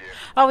ready for you.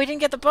 Oh, we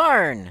didn't get the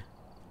bone!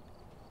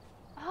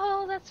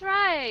 Oh, that's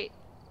right.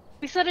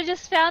 We sort of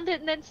just found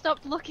it and then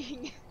stopped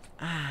looking.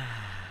 Oh,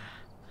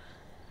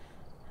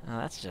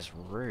 that's just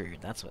rude.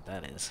 That's what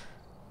that is.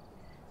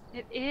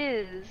 It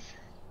is.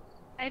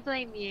 I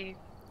blame you.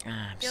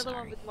 I'm You're the one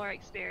sorry. with more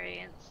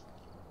experience.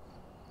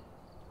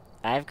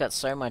 I've got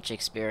so much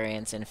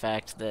experience, in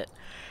fact, that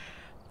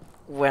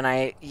when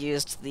I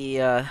used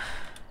the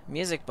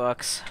music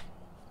box,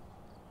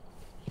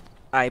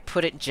 I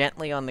put it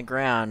gently on the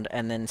ground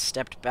and then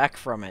stepped back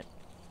from it.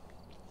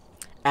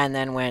 And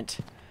then went,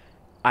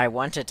 I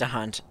wanted to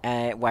hunt,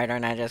 why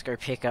don't I just go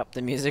pick up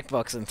the music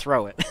box and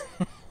throw it?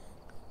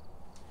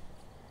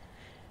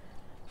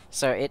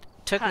 So it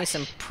took me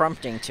some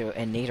prompting to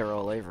Anita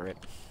all over it.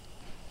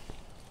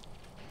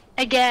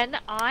 Again,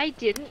 I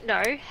didn't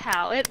know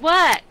how it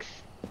works.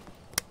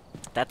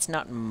 That's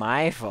not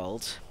my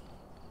fault.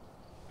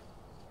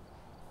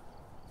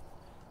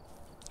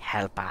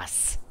 Help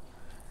us.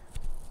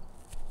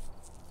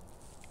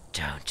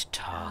 Don't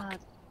talk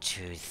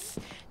to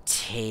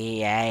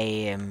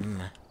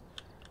T-A-M.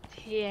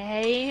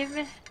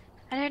 T-Aim?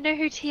 I don't know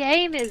who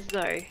T-Aim is,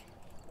 though.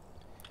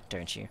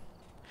 Don't you?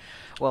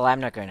 Well,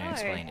 I'm not going to No.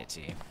 explain it to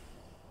you.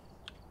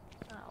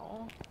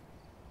 Oh.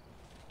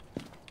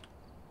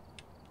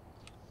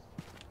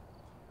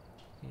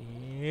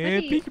 Yeah,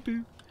 What do you-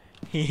 peekaboo.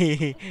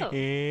 Oh.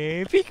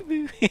 Yeah,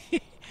 peekaboo.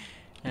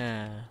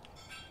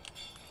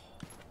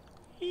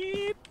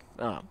 Yep.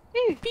 Oh,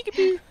 Ooh.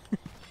 peekaboo.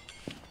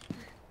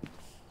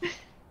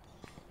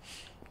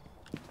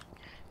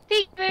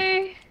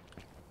 Peekaboo!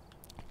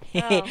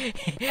 Oh.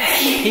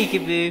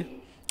 Peekaboo.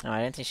 Oh,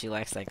 I don't think she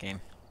likes that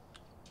game.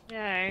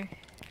 No.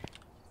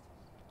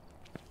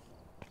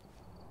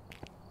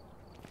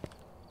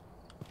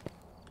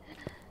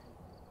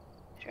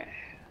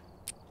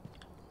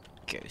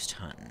 Ghost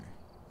hunting.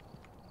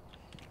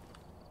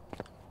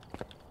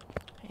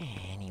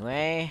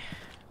 Anyway,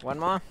 one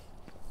more.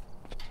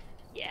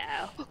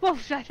 Yeah. Oh,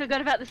 I forgot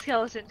about the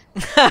skeleton.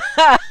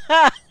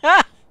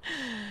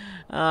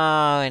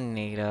 Oh,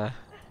 Anita.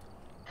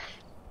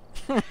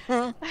 I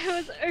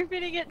was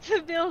opening it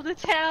to build a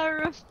tower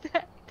of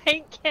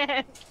paint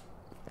cans.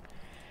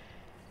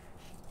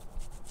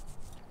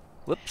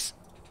 Whoops.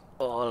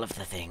 All of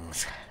the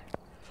things.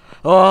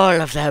 All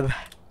of them.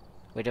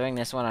 We're doing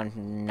this one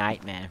on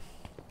Nightmare.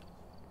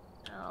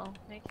 Oh,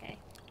 okay.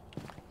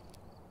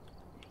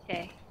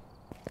 Okay.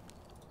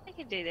 I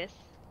can do this.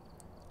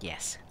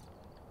 Yes.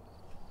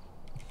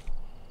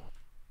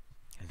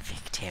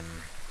 Victim.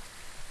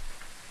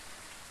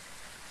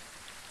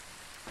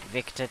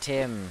 Victor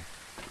Tim.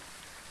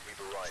 We've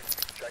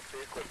arrived. Check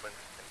the equipment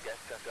and get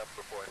set up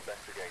before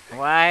investigating.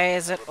 Why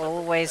is it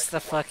always the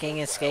fucking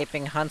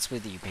escaping hunts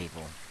with you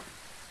people?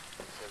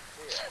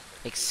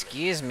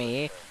 Excuse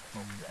me,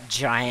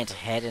 giant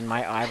head in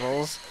my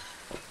eyeballs.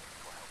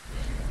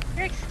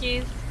 You're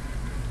excused.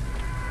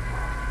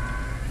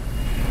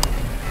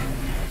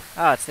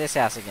 Oh, it's this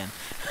house again.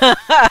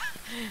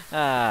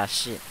 Ah,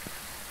 shit.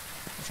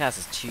 This house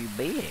is too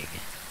big.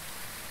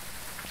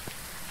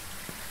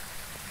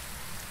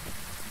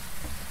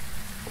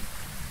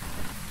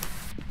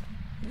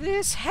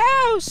 This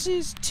house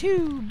is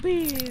too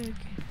big.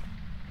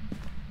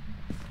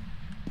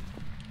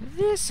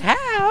 This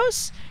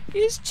house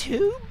is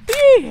too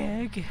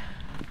big.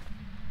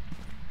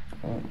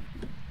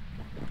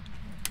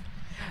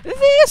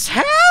 This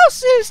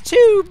house is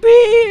too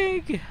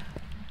big.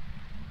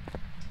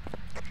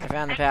 I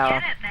found the power. I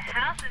get it, the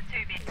house is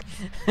too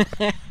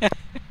big.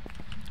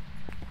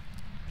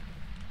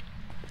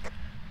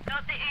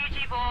 Not the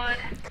Ouija board.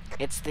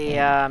 It's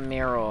the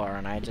mirror,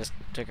 and I just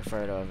took a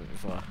photo of it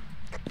before.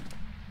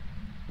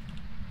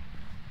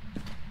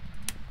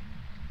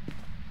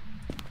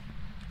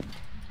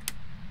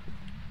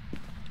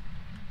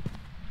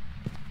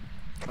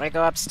 I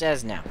go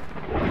upstairs now.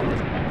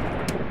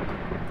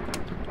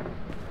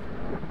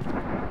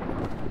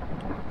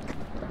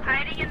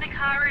 Hiding in the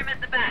car room at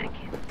the back.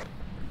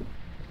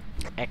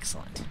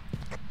 Excellent.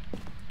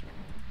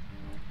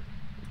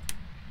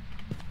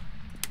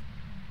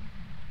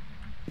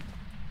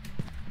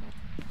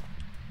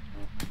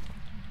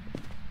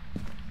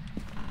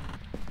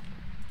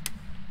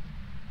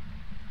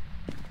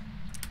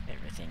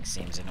 Everything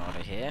seems in order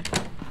here.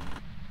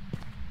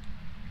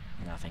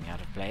 Nothing out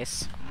of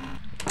place.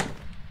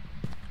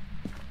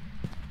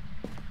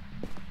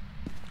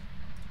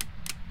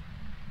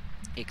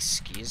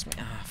 Excuse me.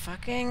 Ah,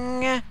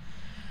 fucking. I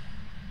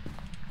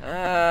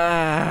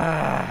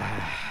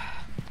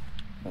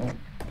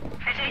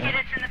take it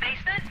it's in the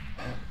basement?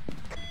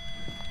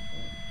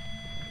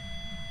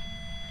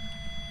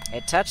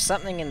 It touched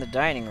something in the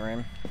dining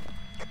room.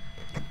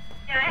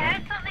 Yeah, I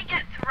heard something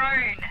get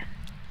thrown.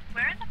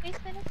 Where in the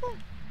basement is it?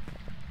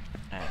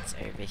 It's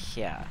over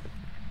here.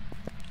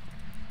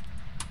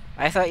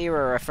 I thought you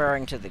were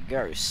referring to the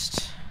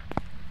ghost.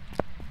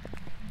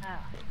 Oh.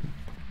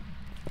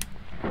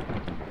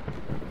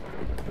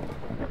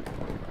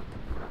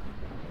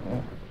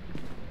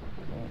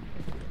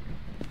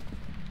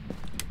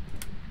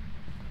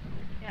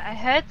 Yeah, I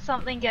heard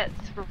something get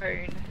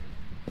thrown.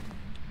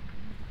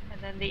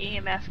 And then the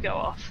EMF go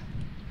off.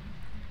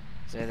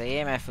 So the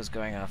EMF was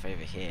going off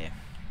over here.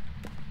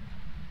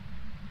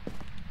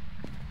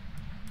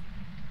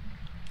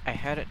 I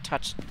heard it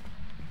touch.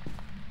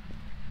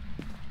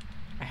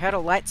 I heard a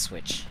light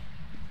switch.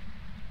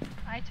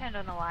 I turned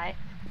on a light.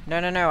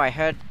 No, I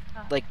heard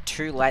Oh. like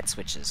 2 light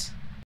switches.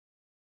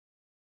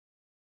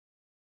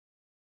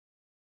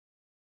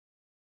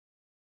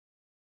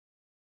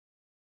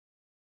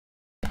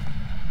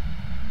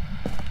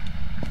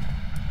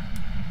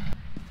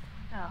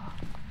 Oh,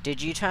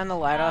 Did you turn the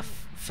light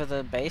off for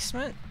the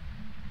basement?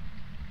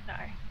 no.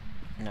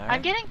 No.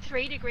 I'm getting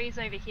 3 degrees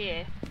over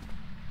here.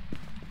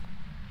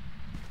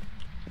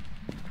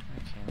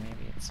 Okay,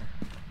 maybe it's a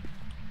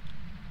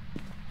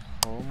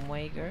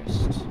homeway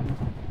ghost.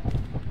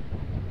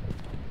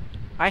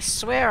 I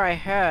swear I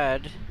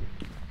heard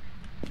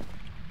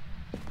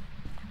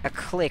a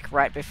click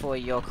right before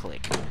your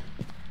click.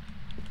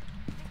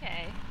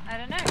 Okay, I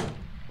don't know.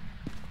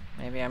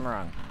 Maybe I'm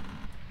wrong.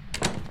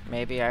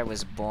 Maybe I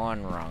was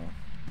born wrong.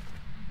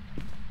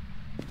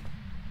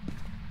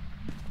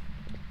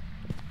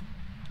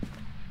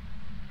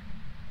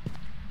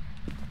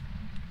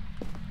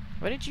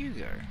 Where did you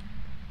go?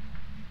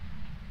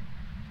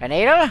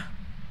 Anita?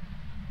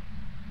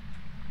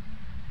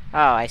 Oh,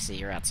 I see,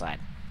 you're outside.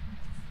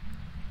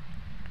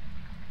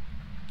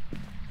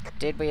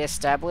 Did we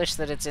establish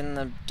that it's in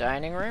the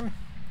dining room?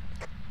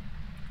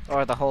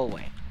 Or the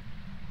hallway?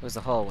 It was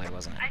the hallway,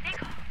 wasn't it? I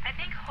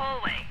think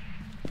hallway.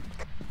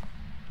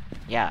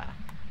 Yeah.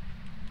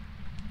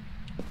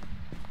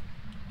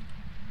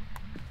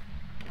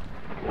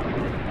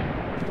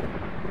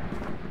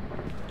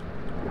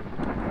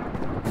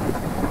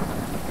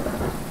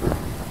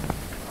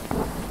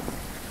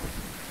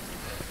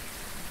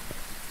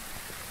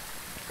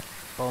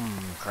 Boom,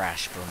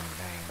 crash, boom,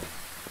 bang.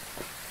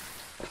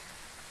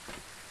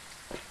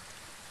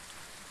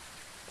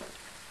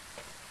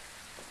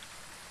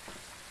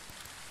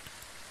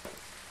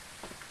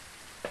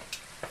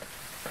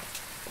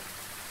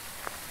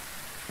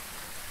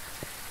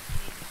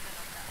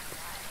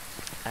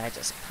 I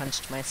just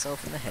punched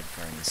myself in the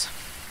headphones.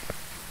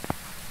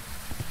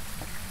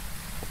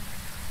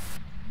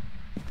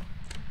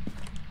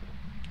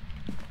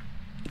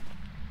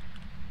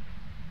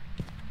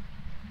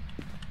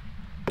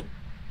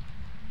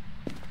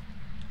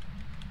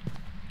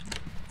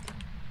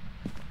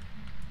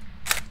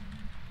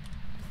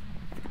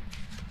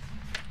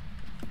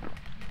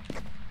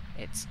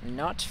 It's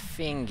not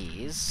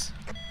fingies.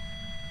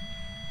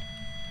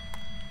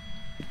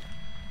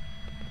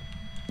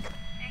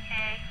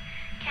 Okay.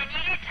 Can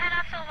you turn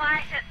off the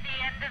light at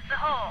the end of the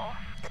hall?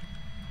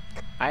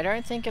 I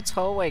don't think it's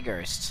hallway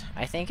ghost.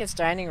 I think it's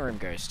dining room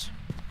ghost.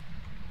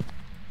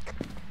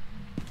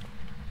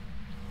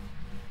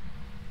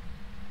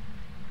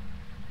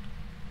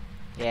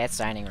 Yeah, it's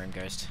dining room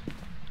ghost.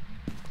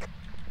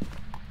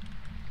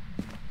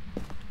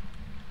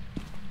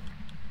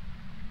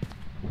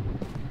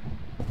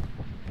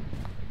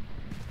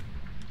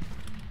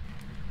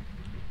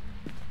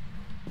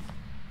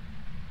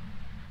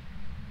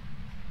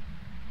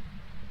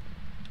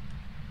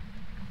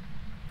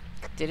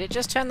 Did it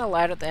just turn the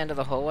light at the end of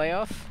the hallway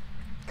off?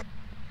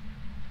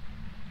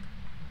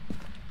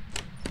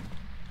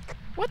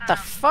 What the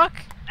fuck?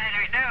 I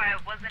don't know, I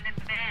wasn't in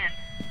the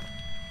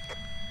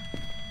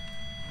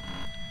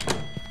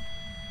band.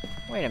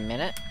 Wait a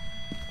minute.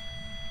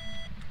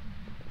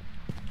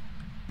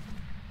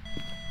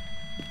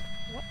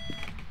 What?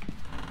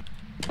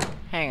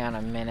 Hang on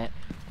a minute.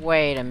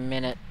 Wait a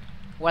minute.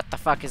 What the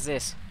fuck is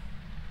this?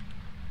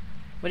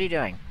 What are you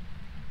doing?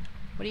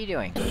 What are you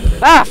doing?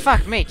 Ah,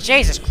 fuck me!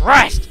 Jesus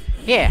Christ!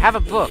 Here, have a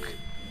book.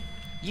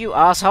 You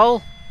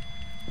asshole!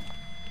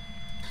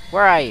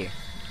 Where are you?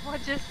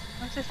 What just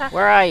happened?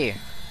 Where are you?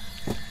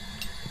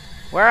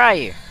 Where are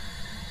you?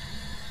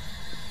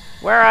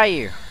 Where are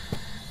you?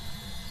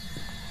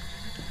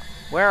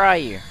 Where are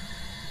you?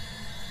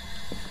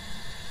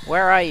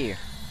 Where are you?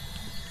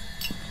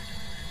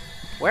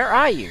 Where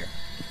are you?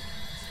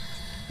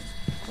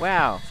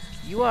 Wow,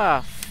 you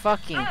are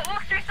fucking... Oh, it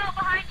walks through cell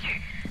behind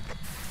you!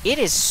 It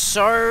is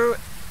so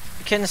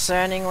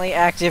concerningly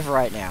active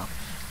right now.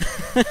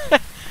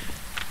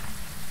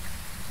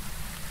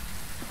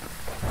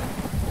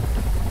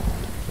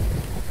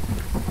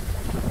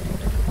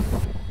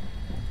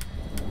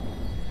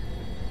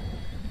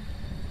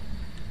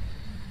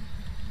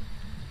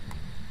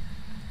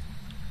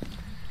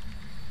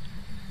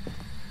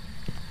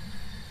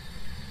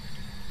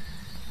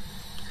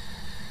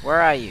 Where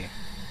are you?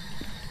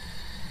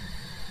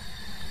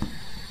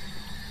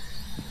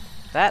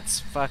 That's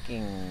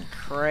fucking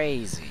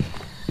crazy.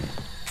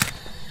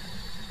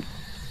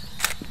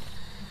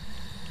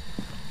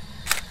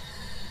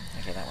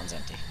 Okay, that one's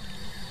empty.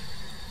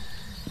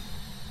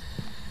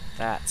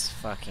 That's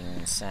fucking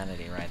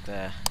insanity right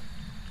there.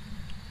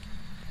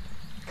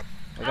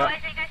 We Oh, got I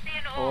think I see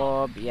an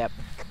orb. orb, yep.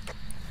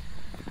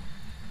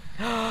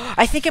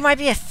 I think it might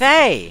be a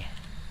Thay!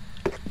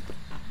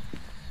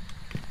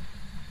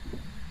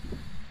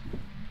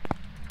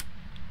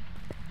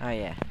 Oh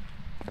yeah.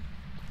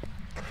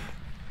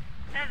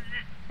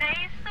 Are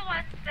these the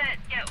ones that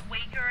get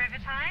weaker over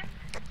time?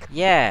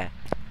 Yeah,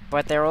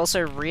 but they're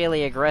also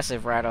really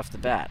aggressive right off the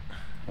bat.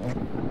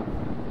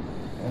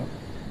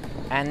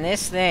 And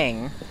this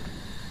thing,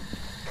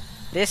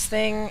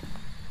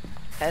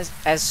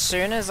 as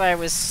soon as I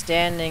was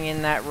standing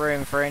in that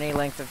room for any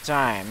length of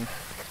time...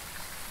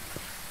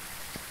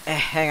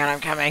 hang on, I'm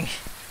coming.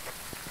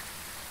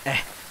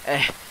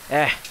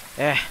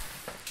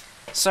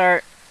 So,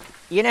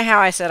 you know how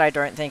I said I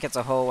don't think it's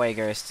a hallway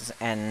ghost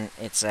and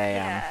it's a,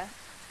 Yeah.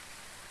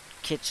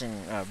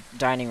 kitchen,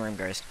 dining room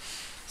ghost.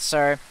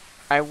 So,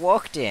 I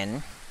walked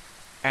in,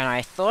 and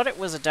I thought it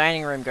was a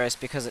dining room ghost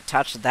because it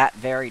touched that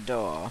very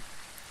door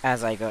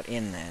as I got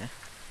in there.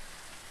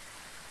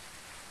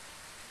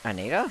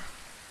 Anita?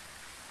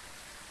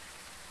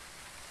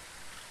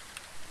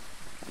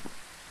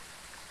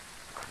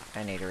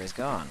 Anita is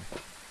gone.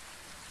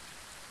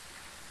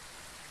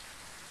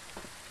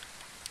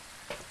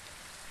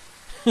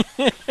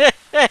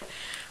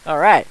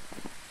 Alright.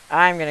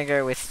 I'm gonna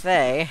go with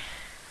Thay.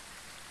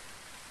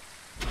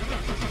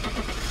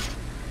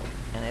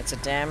 And it's a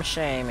damn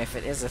shame if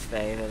it is a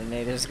Thay that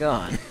Anita's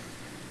gone.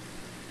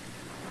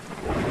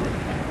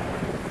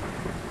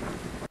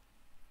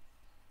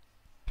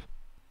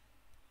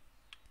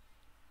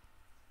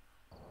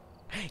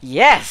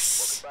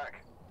 Yes! Welcome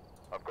back.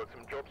 I've got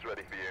some jobs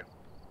ready for you.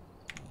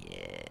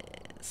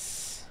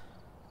 Yes.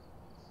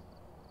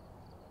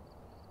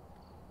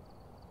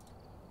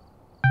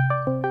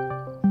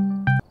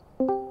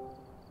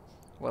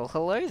 Well,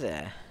 hello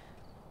there.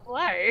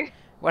 Hello.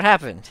 What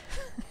happened?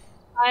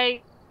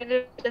 I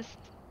just...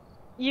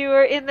 You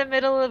were in the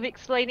middle of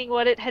explaining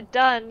what it had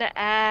done,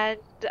 and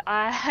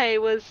I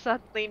was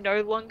suddenly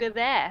no longer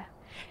there.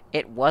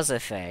 It was a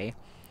Thay.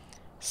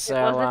 So,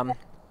 was a Thay?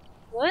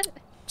 What?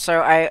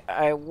 So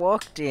I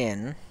walked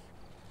in,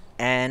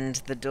 and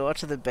the door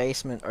to the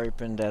basement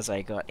opened as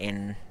I got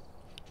in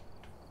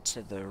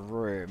to the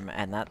room,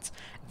 and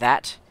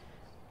that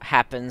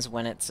happens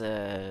when it's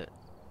a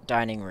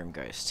dining room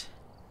ghost.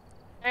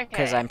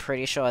 Because Okay. I'm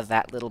pretty sure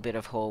that little bit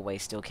of hallway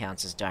still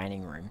counts as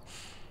dining room.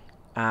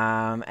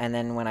 And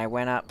then when I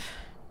went up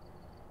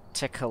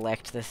to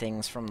collect the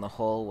things from the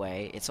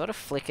hallway, it sort of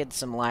flickered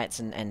some lights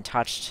and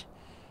touched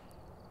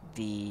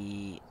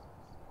the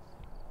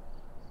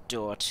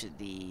door to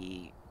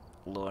the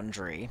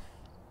laundry,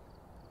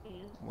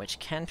 which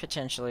can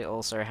potentially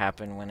also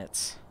happen when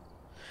it's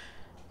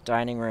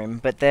dining room.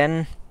 But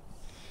then,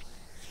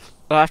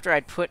 after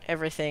I'd put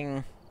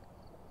everything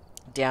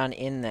down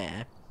in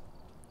there,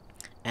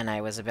 and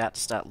I was about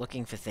to start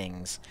looking for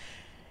things,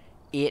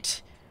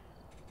 it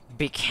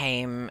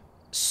became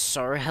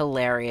so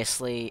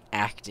hilariously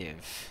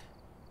active.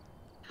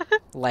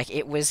 Like,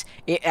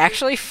 it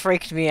actually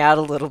freaked me out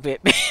a little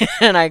bit,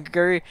 and I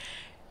grew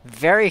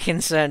very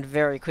concerned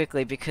very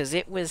quickly, because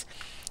it was,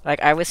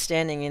 like, I was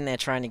standing in there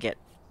trying to get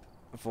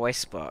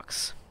voice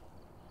box,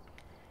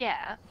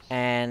 Yeah.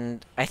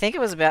 and I think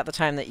it was about the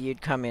time that you'd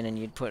come in and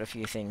you'd put a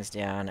few things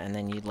down, and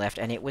then you'd left,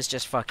 and it was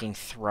just fucking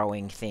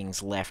throwing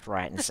things left,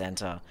 right, and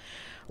center.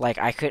 Like,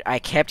 I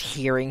kept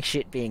hearing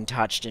shit being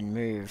touched and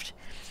moved.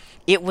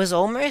 It was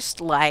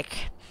almost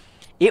like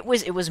it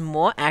was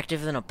more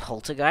active than a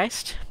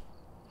poltergeist.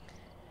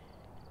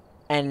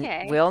 And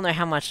Okay. we all know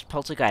how much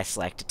poltergeists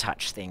like to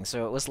touch things,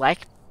 so it was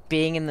like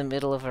being in the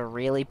middle of a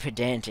really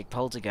pedantic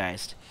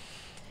poltergeist.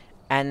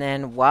 And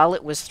then while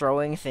it was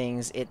throwing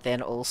things, it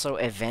then also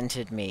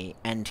evented me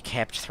and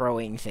kept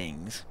throwing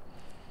things.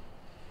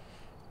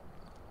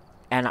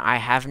 And I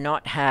have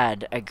not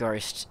had a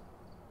ghost.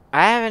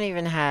 I haven't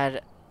even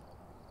had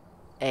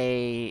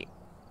a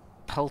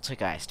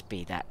poltergeist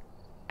be that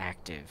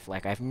active.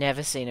 Like, I've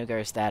never seen a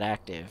ghost that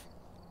active.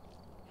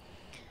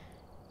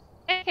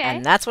 Okay.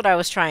 And that's what I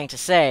was trying to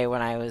say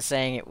when I was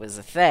saying it was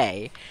a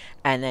Fae,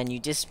 and then you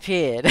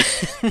disappeared.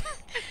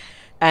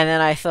 And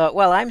then I thought,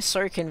 well, I'm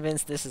so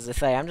convinced this is a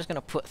Fae, I'm just going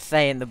to put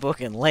Fae in the book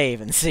and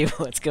leave and see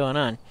what's going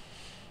on.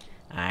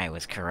 I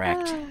was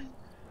correct.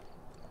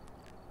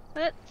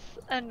 That's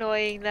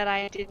annoying that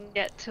I didn't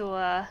get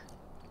to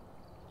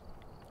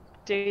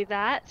do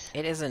that.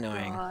 It is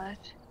annoying. God.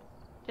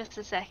 Just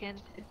a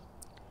second.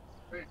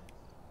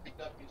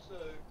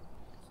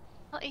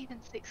 Not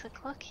even 6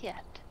 o'clock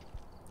yet.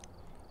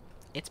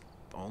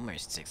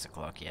 Almost 6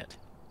 o'clock yet.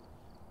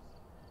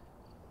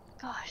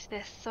 Gosh,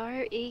 they're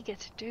so eager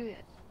to do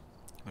it.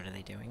 What are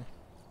they doing?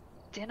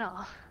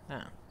 Dinner.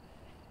 Oh.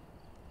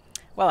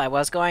 Well, I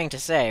was going to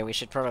say we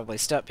should probably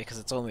stop because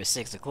it's almost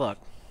 6 o'clock.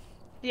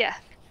 Yeah.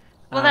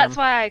 Well, that's Um,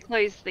 why I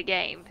closed the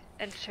game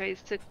and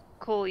chose to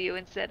call you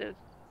instead of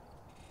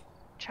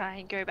try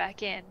and go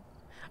back in.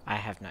 I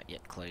have not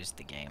yet closed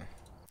the game.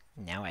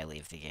 Now I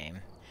leave the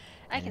game.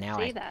 I And can now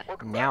see that.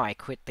 Now I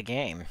quit the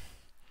game.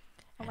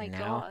 Oh my And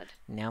now, god.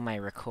 Now my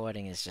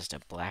recording is just a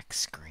black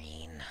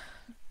screen.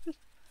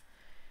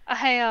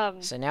 I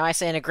So now I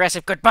say an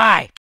aggressive goodbye!